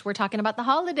 which we're talking about the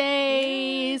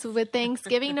holidays with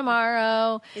Thanksgiving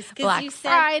tomorrow. Black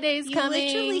Friday's coming. You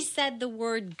literally said the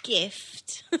word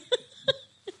gift.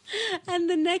 And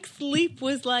the next leap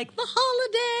was the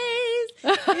holidays.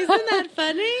 Isn't that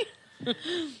funny?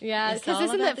 Yeah, It's because all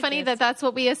isn't about it the funny gifts. that that's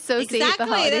what we associate Exactly,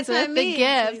 the holidays that's what I with? mean. The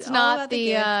It's gift, all not about the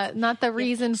the gift. not the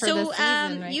reason for the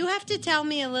season, right? You have to tell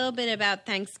me a little bit about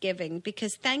Thanksgiving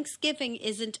because Thanksgiving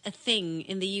isn't a thing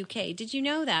in the UK. Did you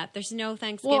know that? There's no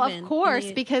Thanksgiving. Well, of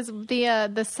course, because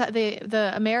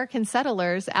the American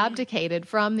settlers abdicated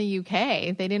from the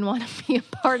UK. They didn't want to be a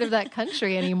part of that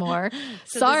country anymore.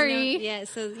 So Sorry.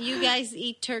 so you guys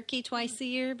eat turkey twice a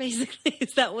year, basically?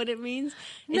 Is that what it means?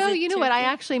 No, Is it you know what? I turkey?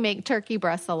 actually make turkey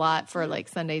breasts a lot for like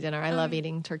Sunday dinner. I love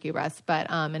eating turkey breasts, but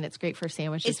and it's great for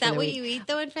sandwiches. Is for that the what week. you eat,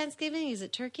 though, in Thanksgiving? Is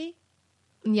it turkey?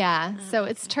 Yeah, so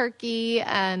it's turkey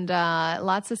and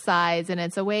lots of sides, and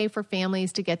it's a way for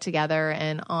families to get together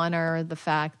and honor the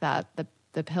fact that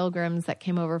the pilgrims that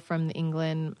came over from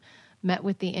England met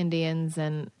with the Indians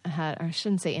and had, or I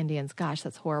shouldn't say Indians, gosh,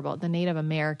 that's horrible, the Native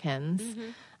Americans,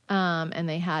 and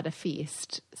they had a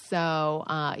feast. So,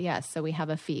 so we have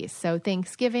a feast. So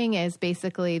Thanksgiving is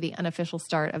basically the unofficial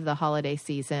start of the holiday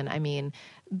season. I mean,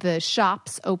 the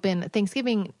shops open,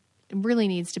 Thanksgiving really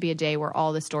needs to be a day where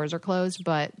all the stores are closed,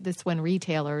 but this when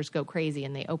retailers go crazy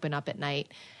and they open up at night,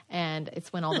 and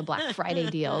it's when all the Black Friday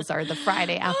deals are the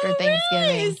Friday after Thanksgiving.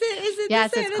 Really? Is it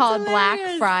Yes, the same? it's That's called Black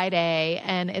hilarious. Friday,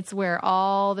 and it's where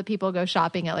all the people go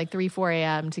shopping at like 3, 4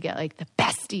 a.m. to get like the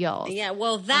best deals. Yeah,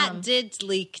 well, that did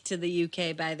leak to the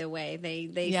UK, by the way.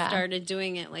 They Yeah. started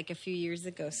doing it like a few years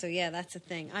ago. So yeah, that's a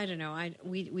thing. I don't know.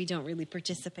 We don't really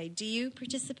participate. Do you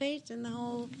participate in the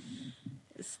whole?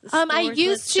 I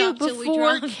used to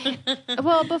before.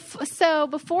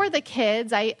 Before the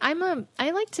kids, I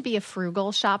like to be a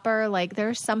frugal shopper. Like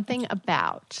there's something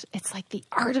about it's like the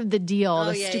art of the deal.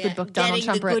 The stupid book Donald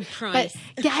Trump wrote. But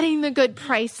getting the good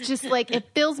price, just like it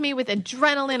fills me with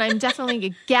adrenaline. I'm definitely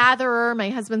a gatherer.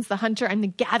 My husband's the hunter. I'm the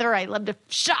gatherer. I love to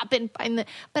shop and find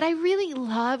but I really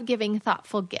love giving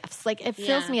thoughtful gifts. Like it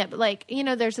fills me up. Like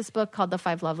there's this book called The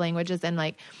 5 Love Languages, and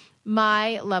like.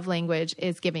 My love language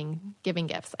is giving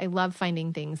gifts. I love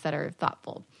finding things that are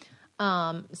thoughtful.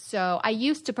 So I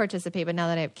used to participate, but now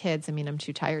that I have kids, I mean, I'm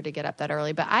too tired to get up that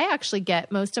early. But I actually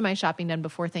get most of my shopping done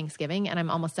before Thanksgiving, and I'm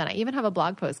almost done. I even have a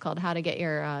blog post called "How to Get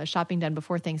Your Shopping Done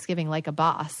Before Thanksgiving Like a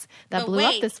Boss" that blew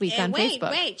up this week on Facebook.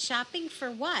 Wait, shopping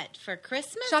for what? For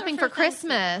Christmas? Shopping for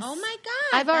Christmas. Oh my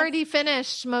God! I've already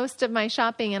finished most of my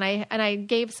shopping, and I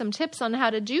gave some tips on how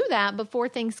to do that before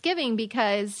Thanksgiving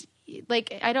because.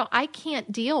 Like I can't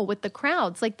deal with the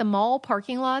crowds. Like the mall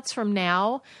parking lots from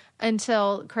now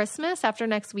until Christmas after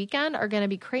next weekend are going to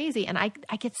be crazy. And I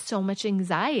get so much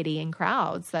anxiety in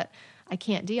crowds that I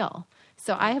can't deal.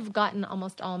 So I have gotten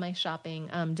almost all my shopping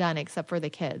done except for the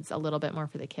kids, a little bit more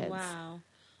for the kids. Wow.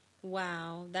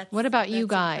 What about you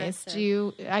guys? Impressive. Do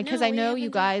you, because I know you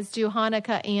guys do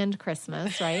Hanukkah and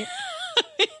Christmas, right?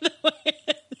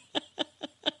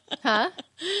 Huh?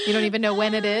 You don't even know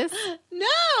when it is? No,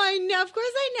 I know. Of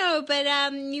course I know. But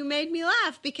you made me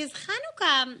laugh because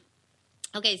Hanukkah.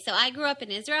 Okay, so I grew up in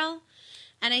Israel.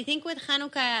 And I think with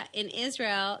Hanukkah in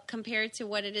Israel compared to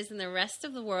what it is in the rest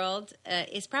of the world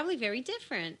is probably very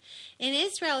different. In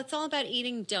Israel, it's all about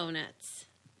eating donuts.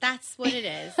 That's what it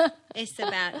is. It's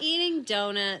about eating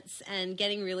donuts and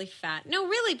getting really fat. No,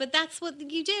 really, but that's what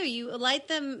you do. You light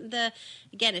them.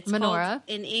 Again, it's menorah. Called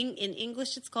in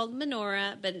English. It's called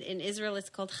menorah, but in Israel, it's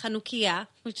called Chanukiah,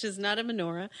 which is not a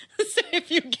menorah. So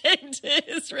if you came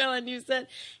to Israel and you said,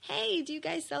 "Hey, do you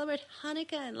guys celebrate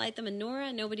Hanukkah and light the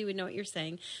menorah?" Nobody would know what you're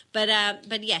saying. But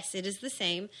yes, it is the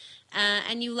same.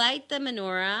 And you light the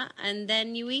menorah, and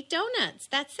then you eat donuts.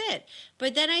 That's it.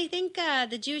 But then I think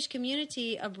the Jewish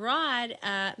community abroad,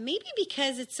 maybe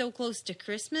because it's so close to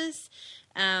Christmas,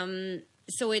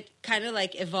 so it kind of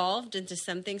like evolved into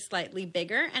something slightly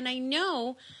bigger. And I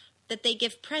know that they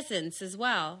give presents as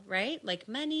well, right? Like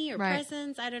money or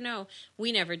presents. I don't know.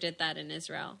 We never did that in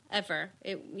Israel, ever.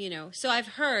 So I've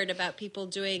heard about people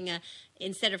doing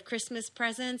instead of Christmas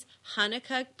presents,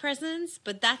 Hanukkah presents,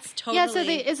 but that's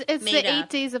totally it's made the 8 up.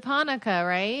 days of Hanukkah,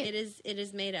 right? It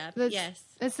is made up. Yes.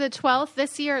 It's the 12th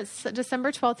this year. It's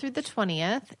December 12th through the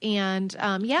 20th. And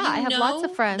I have lots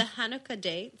of friends. The Hanukkah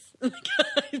dates. I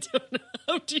don't know.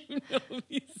 How do you know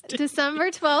these dates? December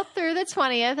 12th through the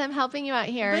 20th. I'm helping you out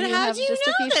here. But how do you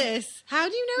know this? How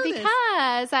do you know this?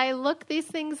 Because I look these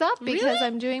things up because Really?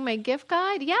 I'm doing my gift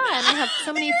guide. Yeah, and I have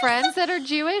so many friends that are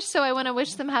Jewish, so I want to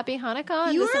wish them happy Hanukkah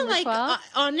on You are December like,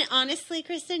 12th. honestly,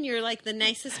 Kristen, you're like the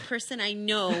nicest person I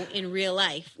know in real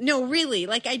life. No, really.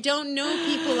 Like, I don't know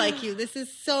people like you. This is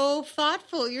so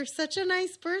thoughtful. You're such a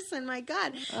nice person. My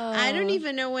God. I don't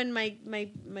even know when my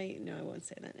no, I won't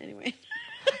say that anyway.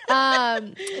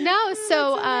 No,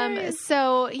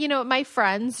 so my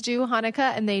friends do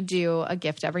Hanukkah and they do a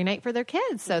gift every night for their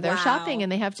kids. So they're shopping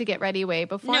and they have to get ready way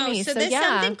before me. So there's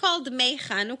something called May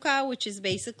Chanukah, which is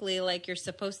basically like you're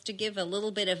supposed to give a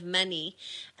little bit of money,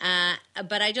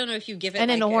 but I don't know if you give it.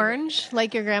 And an orange,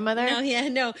 like your grandmother.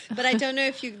 No, but I don't know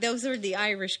if you. Those are the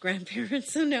Irish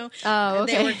grandparents, so no. Oh,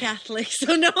 okay. They were Catholic,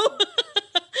 so no.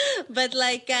 But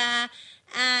like.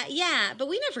 But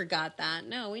we never got that.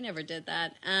 No, we never did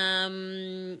that.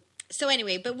 So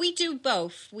anyway, but we do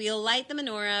both. We'll light the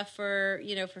menorah for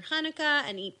Hanukkah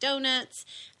and eat donuts.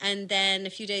 And then a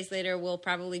few days later, we'll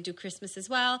probably do Christmas as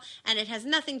well. And it has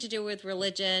nothing to do with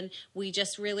religion. We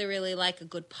just really, really like a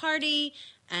good party.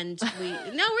 And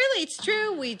really, it's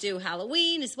true. We do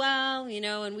Halloween as well,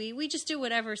 and we just do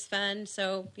whatever's fun.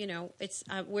 So, it's,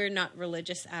 we're not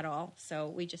religious at all. So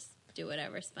we just do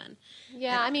whatever's fun.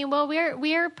 Yeah,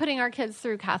 we're putting our kids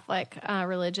through Catholic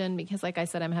religion because, like I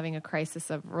said, I'm having a crisis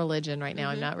of religion right now.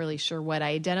 I'm not really sure what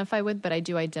I identify with, but I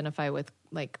do identify with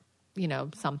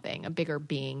something, a bigger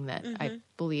being that I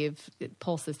believe it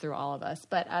pulses through all of us.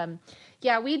 But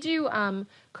we do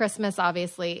Christmas,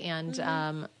 obviously, and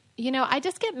I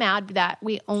just get mad that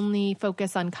we only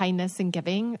focus on kindness and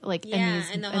giving,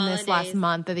 in this last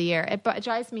month of the year. It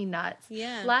drives me nuts.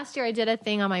 Yeah. Last year I did a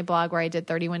thing on my blog where I did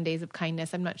 31 days of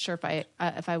kindness. I'm not sure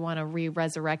if I want to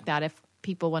resurrect that if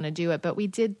people want to do it, but we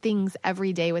did things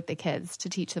every day with the kids to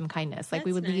teach them kindness. Like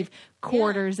we would leave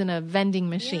quarters in a vending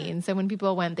machine. Yeah. So when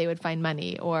people went, they would find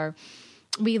money. Or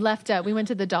we went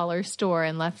to the dollar store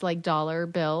and left dollar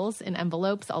bills in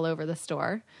envelopes all over the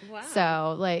store. Wow.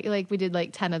 So we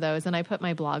did 10 of those, and I put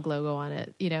my blog logo on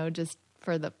it, just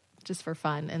for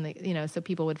fun. And so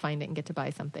people would find it and get to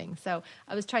buy something. So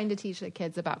I was trying to teach the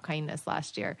kids about kindness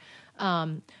last year.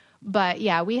 But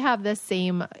yeah, we have the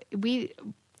same,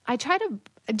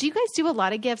 do you guys do a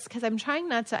lot of gifts? Because I'm trying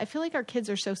not to. I feel like our kids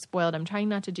are so spoiled. I'm trying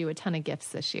not to do a ton of gifts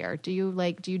this year. Do you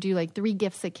do 3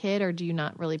 gifts a kid, or do you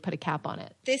not really put a cap on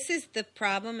it? This is the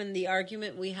problem and the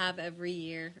argument we have every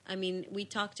year. I mean, we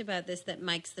talked about this, that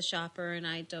Mike's the shopper and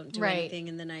I don't do anything,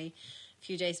 and then a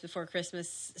few days before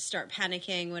Christmas start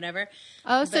panicking, whatever.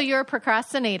 So you're a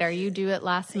procrastinator. You do it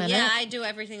last minute? Yeah, I do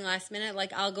everything last minute.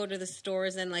 I'll go to the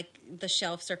stores and the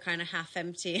shelves are kind of half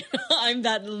empty. I'm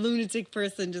that lunatic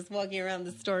person just walking around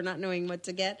the store not knowing what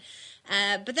to get.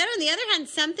 But then on the other hand,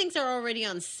 some things are already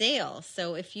on sale.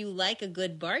 So if you like a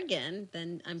good bargain,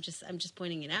 then I'm just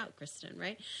pointing it out, Kristen,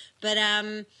 right? But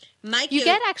Mike, you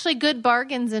get actually good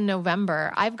bargains in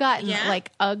November. I've gotten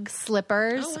UGG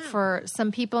slippers for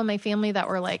some people in my family that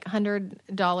were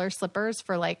 $100 slippers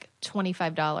for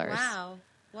 $25.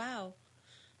 Wow.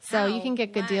 So you can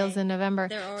get good deals in November.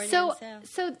 They're already on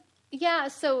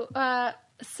sale.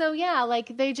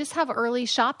 They just have early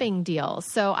shopping deals.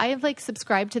 So I have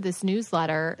subscribed to this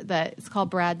newsletter that's called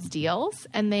Brad's Deals,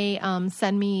 and they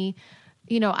send me,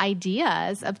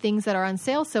 ideas of things that are on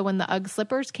sale. So when the UGG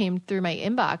slippers came through my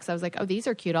inbox, I was like, oh, these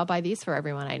are cute. I'll buy these for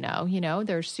everyone I know.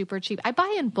 They're super cheap. I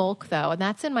buy in bulk though, and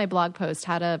that's in my blog post,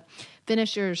 how to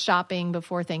finish your shopping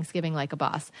before Thanksgiving like a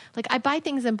boss. I buy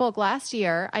things in bulk. Last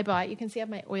year you can see I have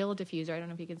my oil diffuser. I don't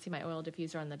know if you can see my oil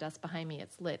diffuser on the desk behind me.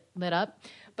 It's lit up.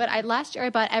 But last year I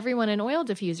bought everyone an oil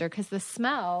diffuser because the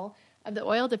smell of the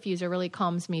oil diffuser really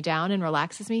calms me down and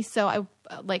relaxes me. So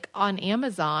I on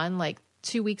Amazon,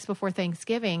 2 weeks before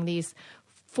Thanksgiving, these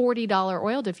 $40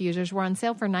 oil diffusers were on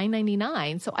sale for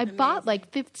 $9.99. So I bought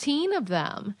 15 of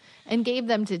them and gave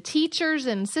them to teachers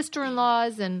and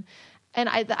sister-in-laws, and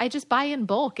I just buy in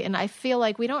bulk, and I feel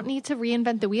like we don't need to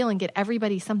reinvent the wheel and get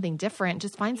everybody something different.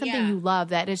 Just find something you love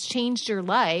that has changed your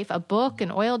life, a book,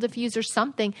 an oil diffuser,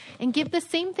 something, and give the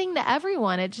same thing to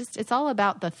everyone. It's all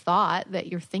about the thought that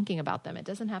you're thinking about them. It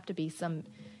doesn't have to be some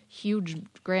huge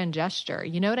grand gesture.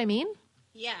 You know what I mean?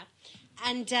 Yeah.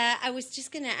 And I was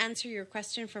just going to answer your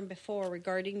question from before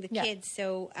regarding the kids.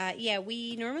 So,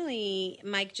 we normally,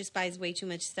 Mike just buys way too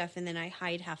much stuff, and then I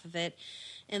hide half of it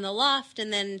in the loft.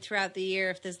 And then throughout the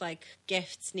year, if there's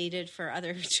gifts needed for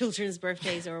other children's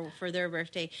birthdays or for their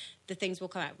birthday, the things will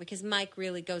come out, because Mike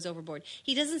really goes overboard.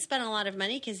 He doesn't spend a lot of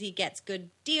money because he gets good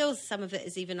deals. Some of it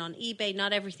is even on eBay.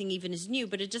 Not everything even is new,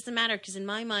 but it doesn't matter, because in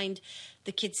my mind,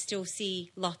 the kids still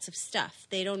see lots of stuff.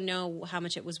 They don't know how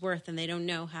much it was worth, and they don't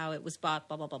know how it was bought,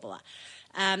 blah, blah, blah, blah.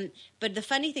 But the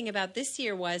funny thing about this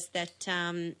year was that,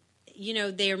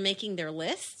 they are making their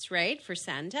lists, right, for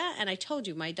Santa. And I told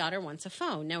you, my daughter wants a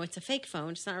phone. Now, it's a fake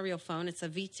phone. It's not a real phone. It's a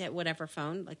Vita, whatever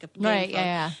phone, like a game phone.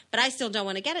 Yeah. But I still don't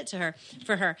want to get it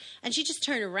for her. And she just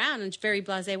turned around and very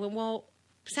blasé went, well,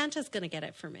 Santa's going to get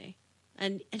it for me.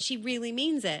 And she really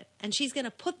means it. And she's going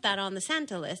to put that on the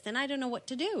Santa list. And I don't know what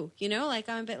to do, like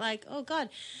I'm a bit like, oh God.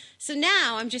 So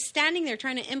now I'm just standing there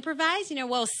trying to improvise,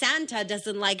 well, Santa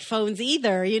doesn't like phones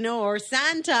either, or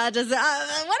Santa doesn't, what am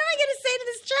I going to say to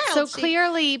this child? So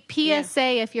clearly,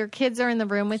 PSA, if your kids are in the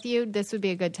room with you, this would be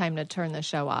a good time to turn the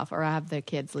show off or have the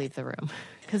kids leave the room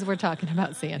because we're talking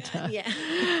about Santa. Yeah.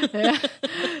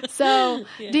 So,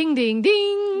 ding, ding, ding.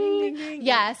 Ding, ding, ding.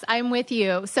 Yes, I'm with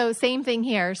you. So same thing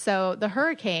here. So the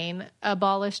hurricane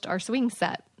abolished our swing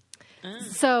set.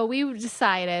 So we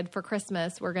decided for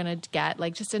Christmas we're going to get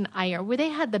like just an iron where they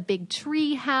had the big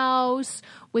tree house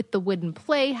with the wooden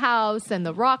playhouse and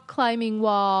the rock climbing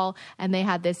wall. And they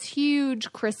had this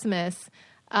huge Christmas,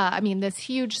 this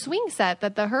huge swing set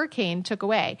that the hurricane took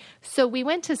away. So we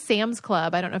went to Sam's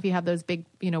Club. I don't know if you have those big,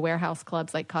 warehouse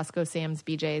clubs like Costco, Sam's,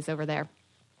 BJ's over there.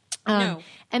 No.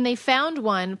 And they found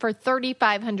one for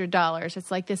 $3,500.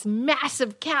 It's like this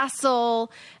massive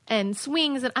castle and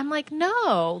swings. And I'm like,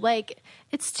 no, like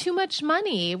it's too much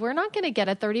money. We're not going to get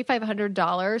a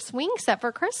 $3,500 swing set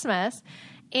for Christmas.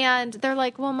 And they're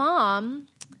like, well, Mom,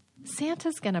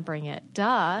 Santa's going to bring it. Duh.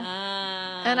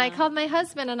 And I called my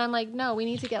husband and I'm like, no, we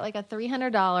need to get like a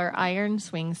 $300 iron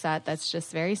swing set. That's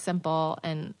just very simple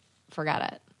and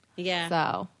forget it. Yeah.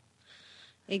 So.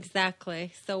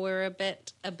 Exactly. So we're a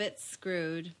bit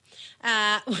screwed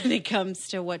when it comes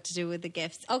to what to do with the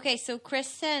gifts. Okay, so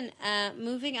Kristen,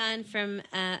 moving on from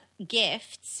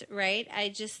gifts, right?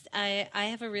 I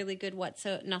have a really good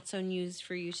not so news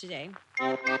for you today.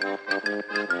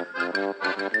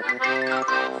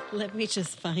 Let me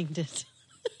just find it.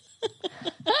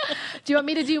 Do you want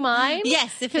me to do mine?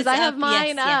 Yes, because I have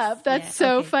mine up. That's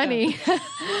so funny.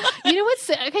 You know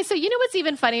what's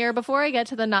even funnier? Before I get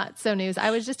to the not so news,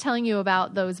 I was just telling you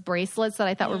about those bracelets that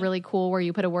I thought were really cool, where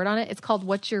you put a word on it. It's called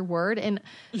 "What's Your Word?" And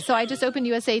so I just opened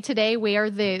USA Today, where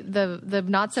the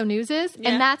not so news is,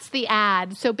 and that's the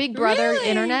ad. So Big Brother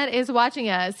Internet is watching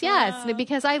us. Yes,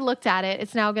 because I looked at it.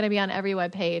 It's now going to be on every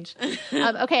web page.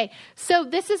 Okay, so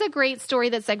this is a great story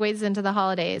that segues into the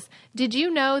holidays. Did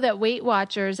you know that Weight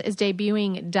Watchers is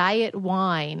debuting diet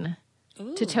wine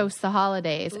to toast the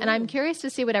holidays? And I'm curious to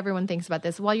see what everyone thinks about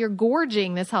this. While you're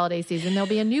gorging this holiday season, there'll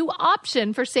be a new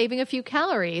option for saving a few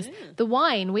calories. The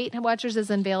wine, Weight Watchers has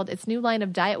unveiled its new line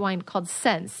of diet wine called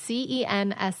Sense,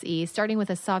 C-E-N-S-E, starting with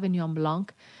a Sauvignon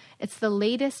Blanc. It's the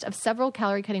latest of several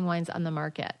calorie-cutting wines on the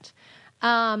market.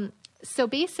 So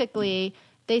basically,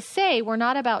 they say we're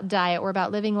not about diet, we're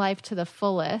about living life to the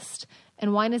fullest.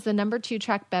 And wine is the number 2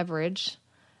 track beverage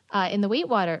in the Weight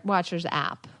Watchers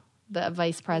app, the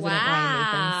Vice President Ryan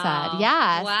Nathan said.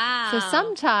 Yes. Wow. So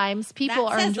sometimes people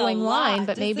are enjoying wine,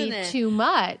 but maybe too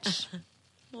much.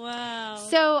 Wow.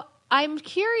 So I'm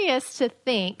curious to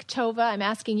think, Tova, I'm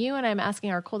asking you and I'm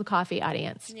asking our cold coffee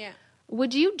audience. Yeah.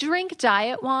 Would you drink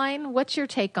diet wine? What's your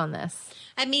take on this?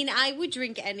 I mean, I would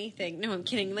drink anything. No, I'm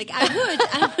kidding. Like, I would.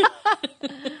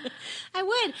 I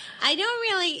would.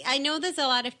 I know there's a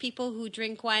lot of people who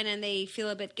drink wine and they feel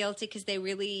a bit guilty because they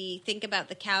really think about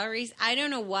the calories. I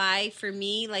don't know why. For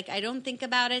me, like, I don't think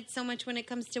about it so much when it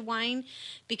comes to wine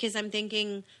because I'm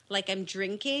thinking, like, I'm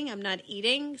drinking, I'm not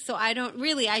eating. So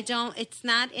it's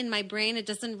not in my brain. It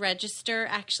doesn't register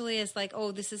actually as like,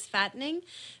 oh, this is fattening.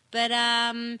 But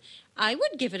I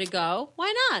would give it a go.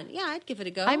 Why not? Yeah, I'd give it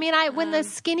a go. I mean, when the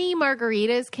skinny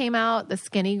margaritas came out, the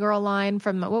Skinny Girl line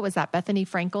from, what was that, Bethany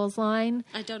Frankel's line?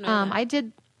 I don't know. I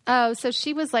did. Oh, so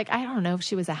she was like, I don't know if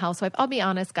she was a housewife. I'll be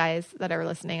honest, guys that are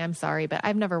listening, I'm sorry, but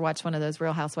I've never watched one of those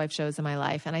Real Housewife shows in my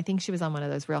life. And I think she was on one of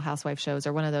those Real Housewife shows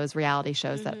or one of those reality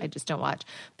shows that I just don't watch.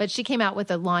 But she came out with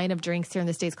a line of drinks here in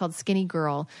the States called Skinny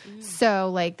Girl.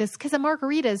 So like this, because a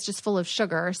margarita is just full of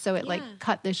sugar. So it like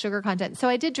cut the sugar content. So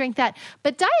I did drink that.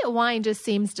 But diet wine just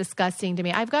seems disgusting to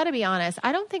me. I've got to be honest.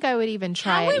 I don't think I would even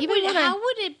try it. How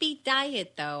would it be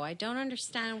diet though? I don't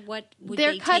understand what would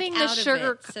they're they cutting take the out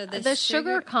sugar, of it. So the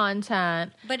sugar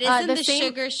content. But isn't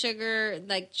the sugar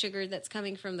like sugar that's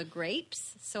coming from the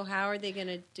grapes? So how are they going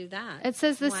to do that? It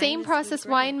says the same process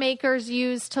winemakers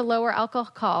use to lower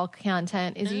alcohol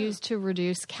content is used to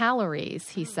reduce calories,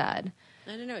 he said.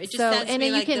 I don't know. It just sounds to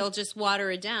me like they'll just water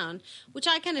it down, which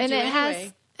I kind of do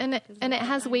anyway. And it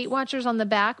has Weight Watchers on the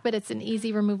back, but it's an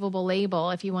easy removable label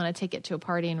if you want to take it to a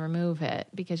party and remove it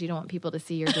because you don't want people to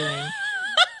see you're doing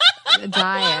a diet.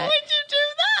 Why would you do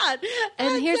that?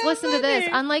 And listen to this.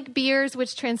 Unlike beers,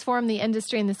 which transformed the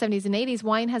industry in the 70s and 80s,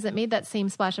 wine hasn't made that same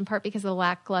splash in part because of the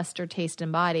lackluster taste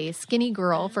and body. Skinny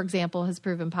Girl, for example, has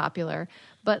proven popular,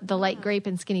 but the light grape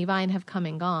and skinny vine have come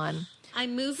and gone.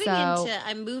 I'm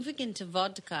moving into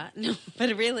vodka. No,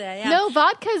 but really I am. No,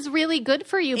 vodka is really good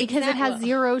for you because it has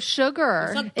zero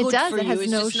sugar. It's not good for It you. has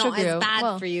It's no just sugar. not as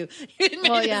bad for you.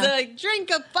 Like, drink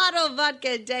a bottle of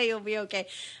vodka a day, you'll be okay.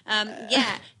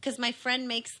 Because my friend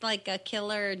makes like a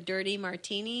killer dirty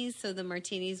martinis. So the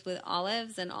martinis with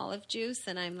olives and olive juice.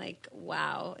 And I'm like,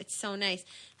 wow, it's so nice.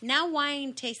 Now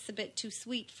wine tastes a bit too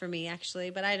sweet for me,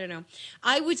 actually, but I don't know.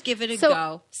 I would give it a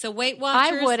go. So Weight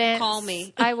Watchers, call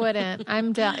me. I wouldn't.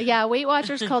 I'm down. Yeah, Weight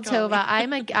Watchers, call Tova.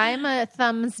 I'm a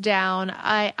thumbs down.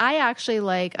 I actually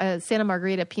like a Santa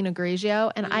Margherita Pinot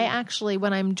Grigio, and I actually,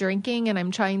 when I'm drinking and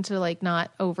I'm trying to like not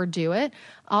overdo it,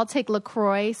 I'll take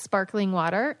LaCroix sparkling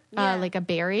water, like a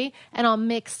berry, and I'll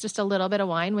mix just a little bit of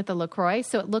wine with the LaCroix,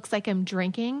 so it looks like I'm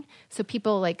drinking. So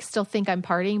people like still think I'm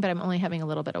partying, but I'm only having a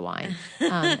little bit of wine,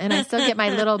 and I still get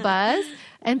my little buzz.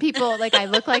 And people, like, I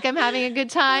look like I'm having a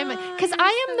good time because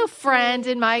I am the friend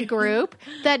in my group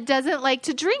that doesn't like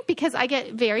to drink because I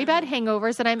get very bad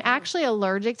hangovers and I'm actually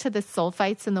allergic to the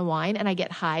sulfites in the wine and I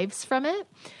get hives from it.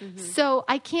 So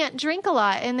I can't drink a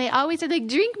lot. And they always are like,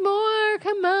 drink more.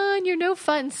 Come on. You're no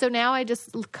fun. So now I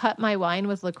just cut my wine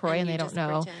with LaCroix and they don't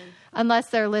know. Pretend. Unless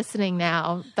they're listening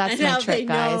now. That's my trick,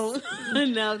 guys.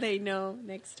 Now they know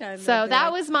next time. So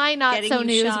that was my not so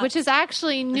news, which is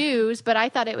actually news, but I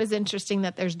thought it was interesting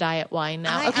that there's diet wine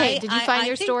now. Did you find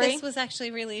your story? This was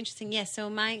actually really interesting. Yes, so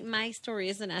my story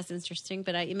isn't as interesting,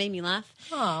 but it made me laugh.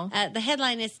 Oh. The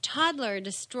headline is Toddler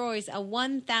Destroys a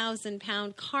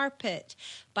 1,000-pound carpet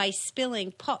by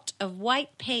spilling pot of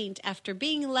white paint after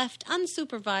being left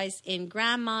unsupervised in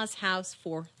grandma's house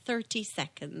for 30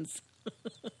 seconds.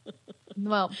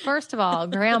 Well, first of all,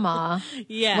 Grandma,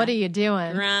 what are you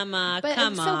doing? Grandma,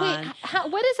 come on. Wait,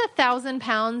 what is 1,000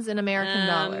 pounds in American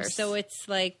dollars? So it's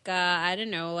like, I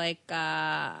don't know, like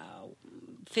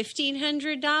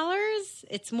 $1,500?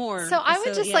 It's more. So I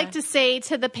would just like to say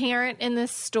to the parent in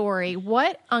this story,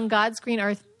 what on God's green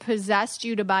earth possessed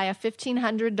you to buy a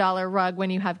 $1,500 rug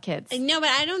when you have kids? No, but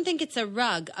I don't think it's a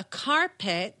rug. A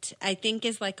carpet, I think,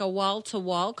 is like a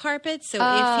wall-to-wall carpet. So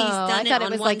if he's done it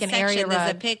on one section,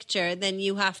 there's a picture, then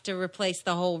you have to replace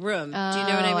the whole room. Do you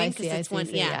know what I mean? Because it's one.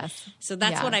 Yes. So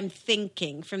that's what I'm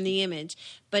thinking from the image.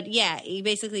 But yeah,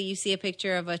 you see a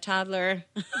picture of a toddler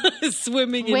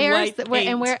swimming in white paint.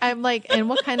 And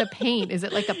what kind of paint? Is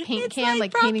it like a paint can,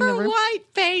 like painting the roof?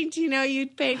 White paint.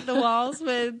 You'd paint the walls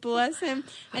with, bless him.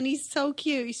 And he's so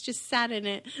cute. He's just sat in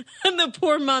it. And the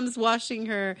poor mom's washing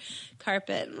her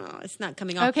carpet. Oh, it's not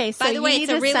coming off. Okay, so by the way,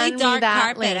 it's a really dark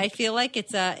carpet. Link. I feel like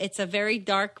it's a very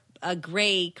dark,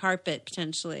 gray carpet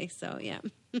potentially. So yeah.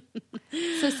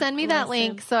 So send me that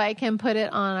link so I can put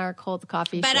it on our cold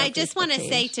coffee. But I just want to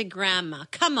say to Grandma,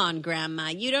 come on, Grandma.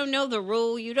 You don't know the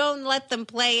rule. You don't let them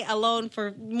play alone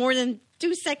for more than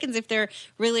 2 seconds if they're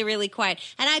really, really quiet.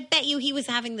 And I bet you he was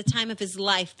having the time of his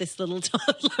life, this little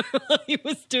toddler, while he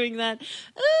was doing that.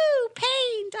 Ooh,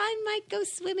 paint. I might go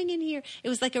swimming in here. It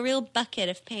was like a real bucket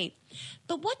of paint.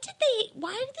 But why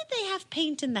did they have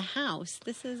paint in the house?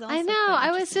 This is also I know.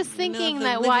 I was just thinking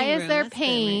that why is there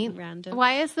paint?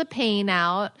 Why is the paint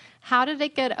out? How did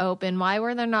it get open? Why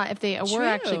were there not, if they were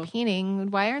actually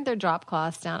painting, why aren't there drop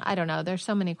cloths down? I don't know. There's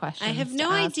so many questions. I have no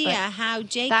idea how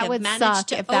Jacob managed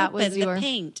to open the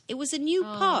paint. It was a new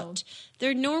pot.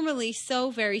 They're normally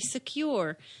so very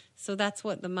secure. So that's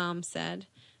what the mom said.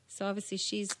 So obviously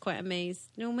she's quite amazed.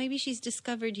 No, maybe she's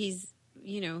discovered he's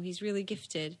really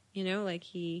gifted, like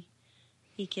he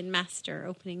can master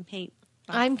opening paint.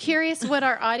 I'm curious what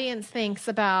our audience thinks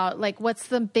about, like, what's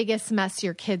the biggest mess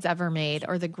your kids ever made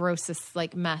or the grossest,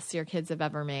 like, mess your kids have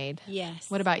ever made?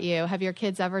 Yes. What about you? Have your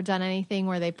kids ever done anything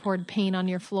where they poured paint on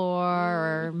your floor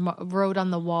or wrote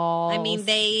on the walls? I mean,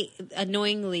 they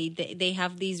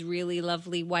have these really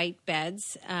lovely white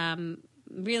beds,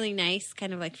 really nice,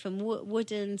 kind of like from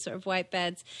wooden sort of white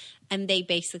beds, and they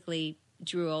basically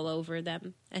drew all over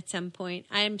them at some point.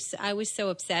 I was so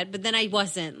upset, but then I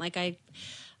wasn't. Like I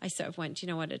sort of went, you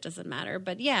know what, it doesn't matter.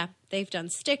 But yeah, they've done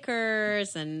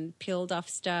stickers and peeled off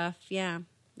stuff. Yeah.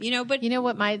 But... You know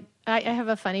what, I have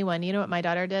a funny one. You know what my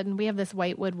daughter did? And we have this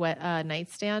whitewood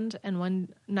nightstand. And one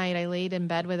night I laid in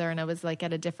bed with her and I was like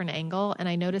at a different angle. And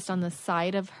I noticed on the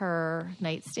side of her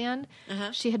nightstand,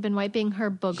 she had been wiping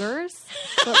her boogers,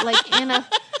 but like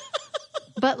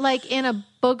in a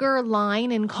booger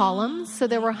line in columns. So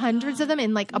there were hundreds of them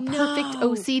in like a perfect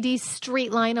OCD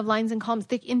straight line of lines and columns.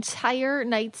 The entire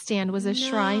nightstand was a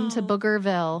shrine to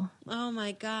Boogerville. Oh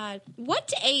my God.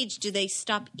 What age do they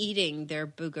stop eating their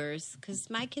boogers? Because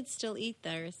my kids still eat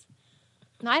theirs.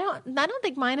 I don't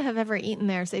think mine have ever eaten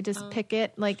theirs. They just pick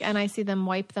it, and I see them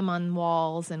wipe them on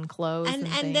walls and clothes and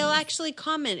things. They'll actually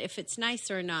comment if it's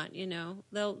nice or not. They'll.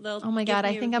 Oh my God!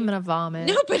 I think I'm gonna vomit.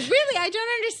 No, but really, I don't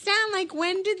understand.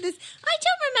 When did this? I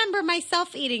don't remember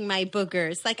myself eating my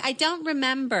boogers. I don't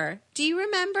remember. Do you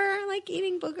remember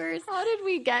eating boogers? How did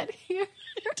we get here?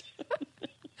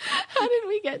 How did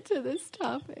we get to this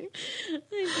topic? I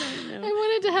don't know. I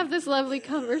wanted to have this lovely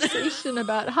conversation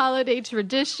about holiday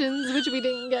traditions, which we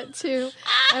didn't get to.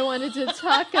 I wanted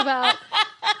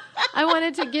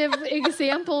to give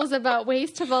examples about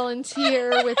ways to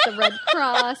volunteer with the Red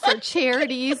Cross or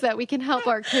charities that we can help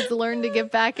our kids learn to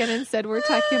give back. And instead we're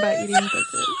talking about eating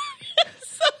boogers.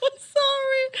 So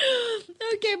sorry.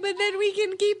 Okay, but then we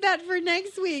can keep that for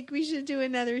next week. We should do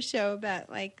another show about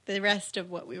the rest of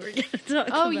what we were going to talk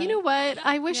about. Oh, you know what?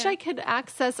 I wish I could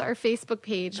access our Facebook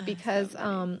page because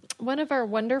one of our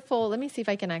wonderful. Let me see if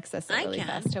I can access it really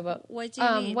fast. What do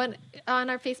you mean? On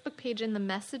our Facebook page in the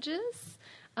messages,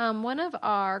 one of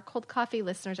our cold coffee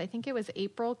listeners, I think it was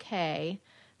April K,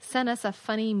 sent us a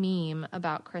funny meme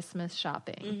about Christmas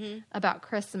shopping. About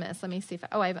Christmas. Let me see if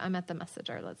I'm at the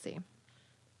messenger. Let's see.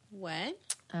 What?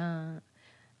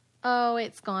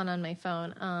 It's gone on my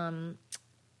phone.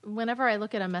 Whenever I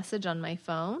look at a message on my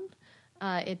phone,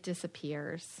 it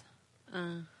disappears.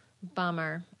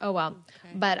 Bummer. Oh, well.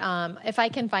 Okay. But if I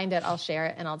can find it, I'll share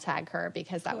it and I'll tag her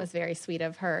because that was very sweet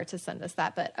of her to send us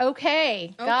that. But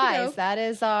okay, guys, that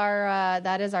is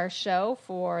our show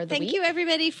for the week. Thank you,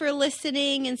 everybody, for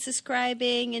listening and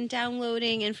subscribing and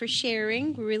downloading and for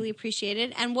sharing. We really appreciate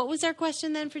it. And what was our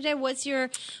question then for today? What's the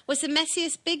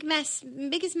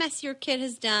biggest mess your kid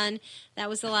has done? That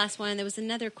was the last one. There was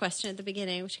another question at the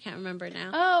beginning, which I can't remember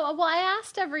now. Oh, well, I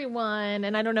asked everyone,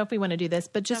 and I don't know if we want to do this,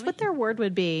 but just what their word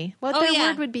would be. What their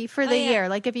word would be for the year.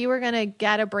 If you were going to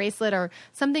get a bracelet or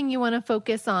something you want to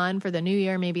focus on for the new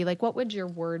year, maybe, what would your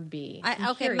word be?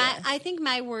 I think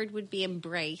my word would be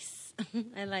embrace.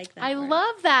 I like that. I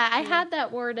love that. I had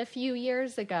that word a few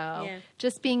years ago. Yeah.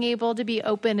 Just being able to be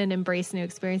open and embrace new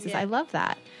experiences. Yeah. I love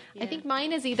that. Yeah. I think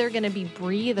mine is either going to be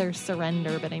breathe or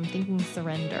surrender, but I'm thinking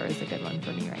surrender is a good one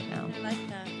for me right now. I like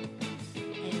that.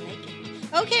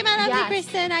 Okay, my lovely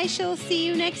Kristen, I shall see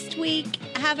you next week.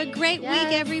 Have a great week,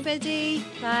 everybody.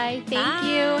 Bye. Thank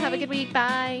you. Have a good week.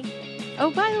 Bye.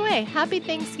 Oh, by the way, happy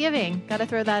Thanksgiving. Got to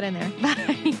throw that in there.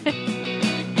 Bye.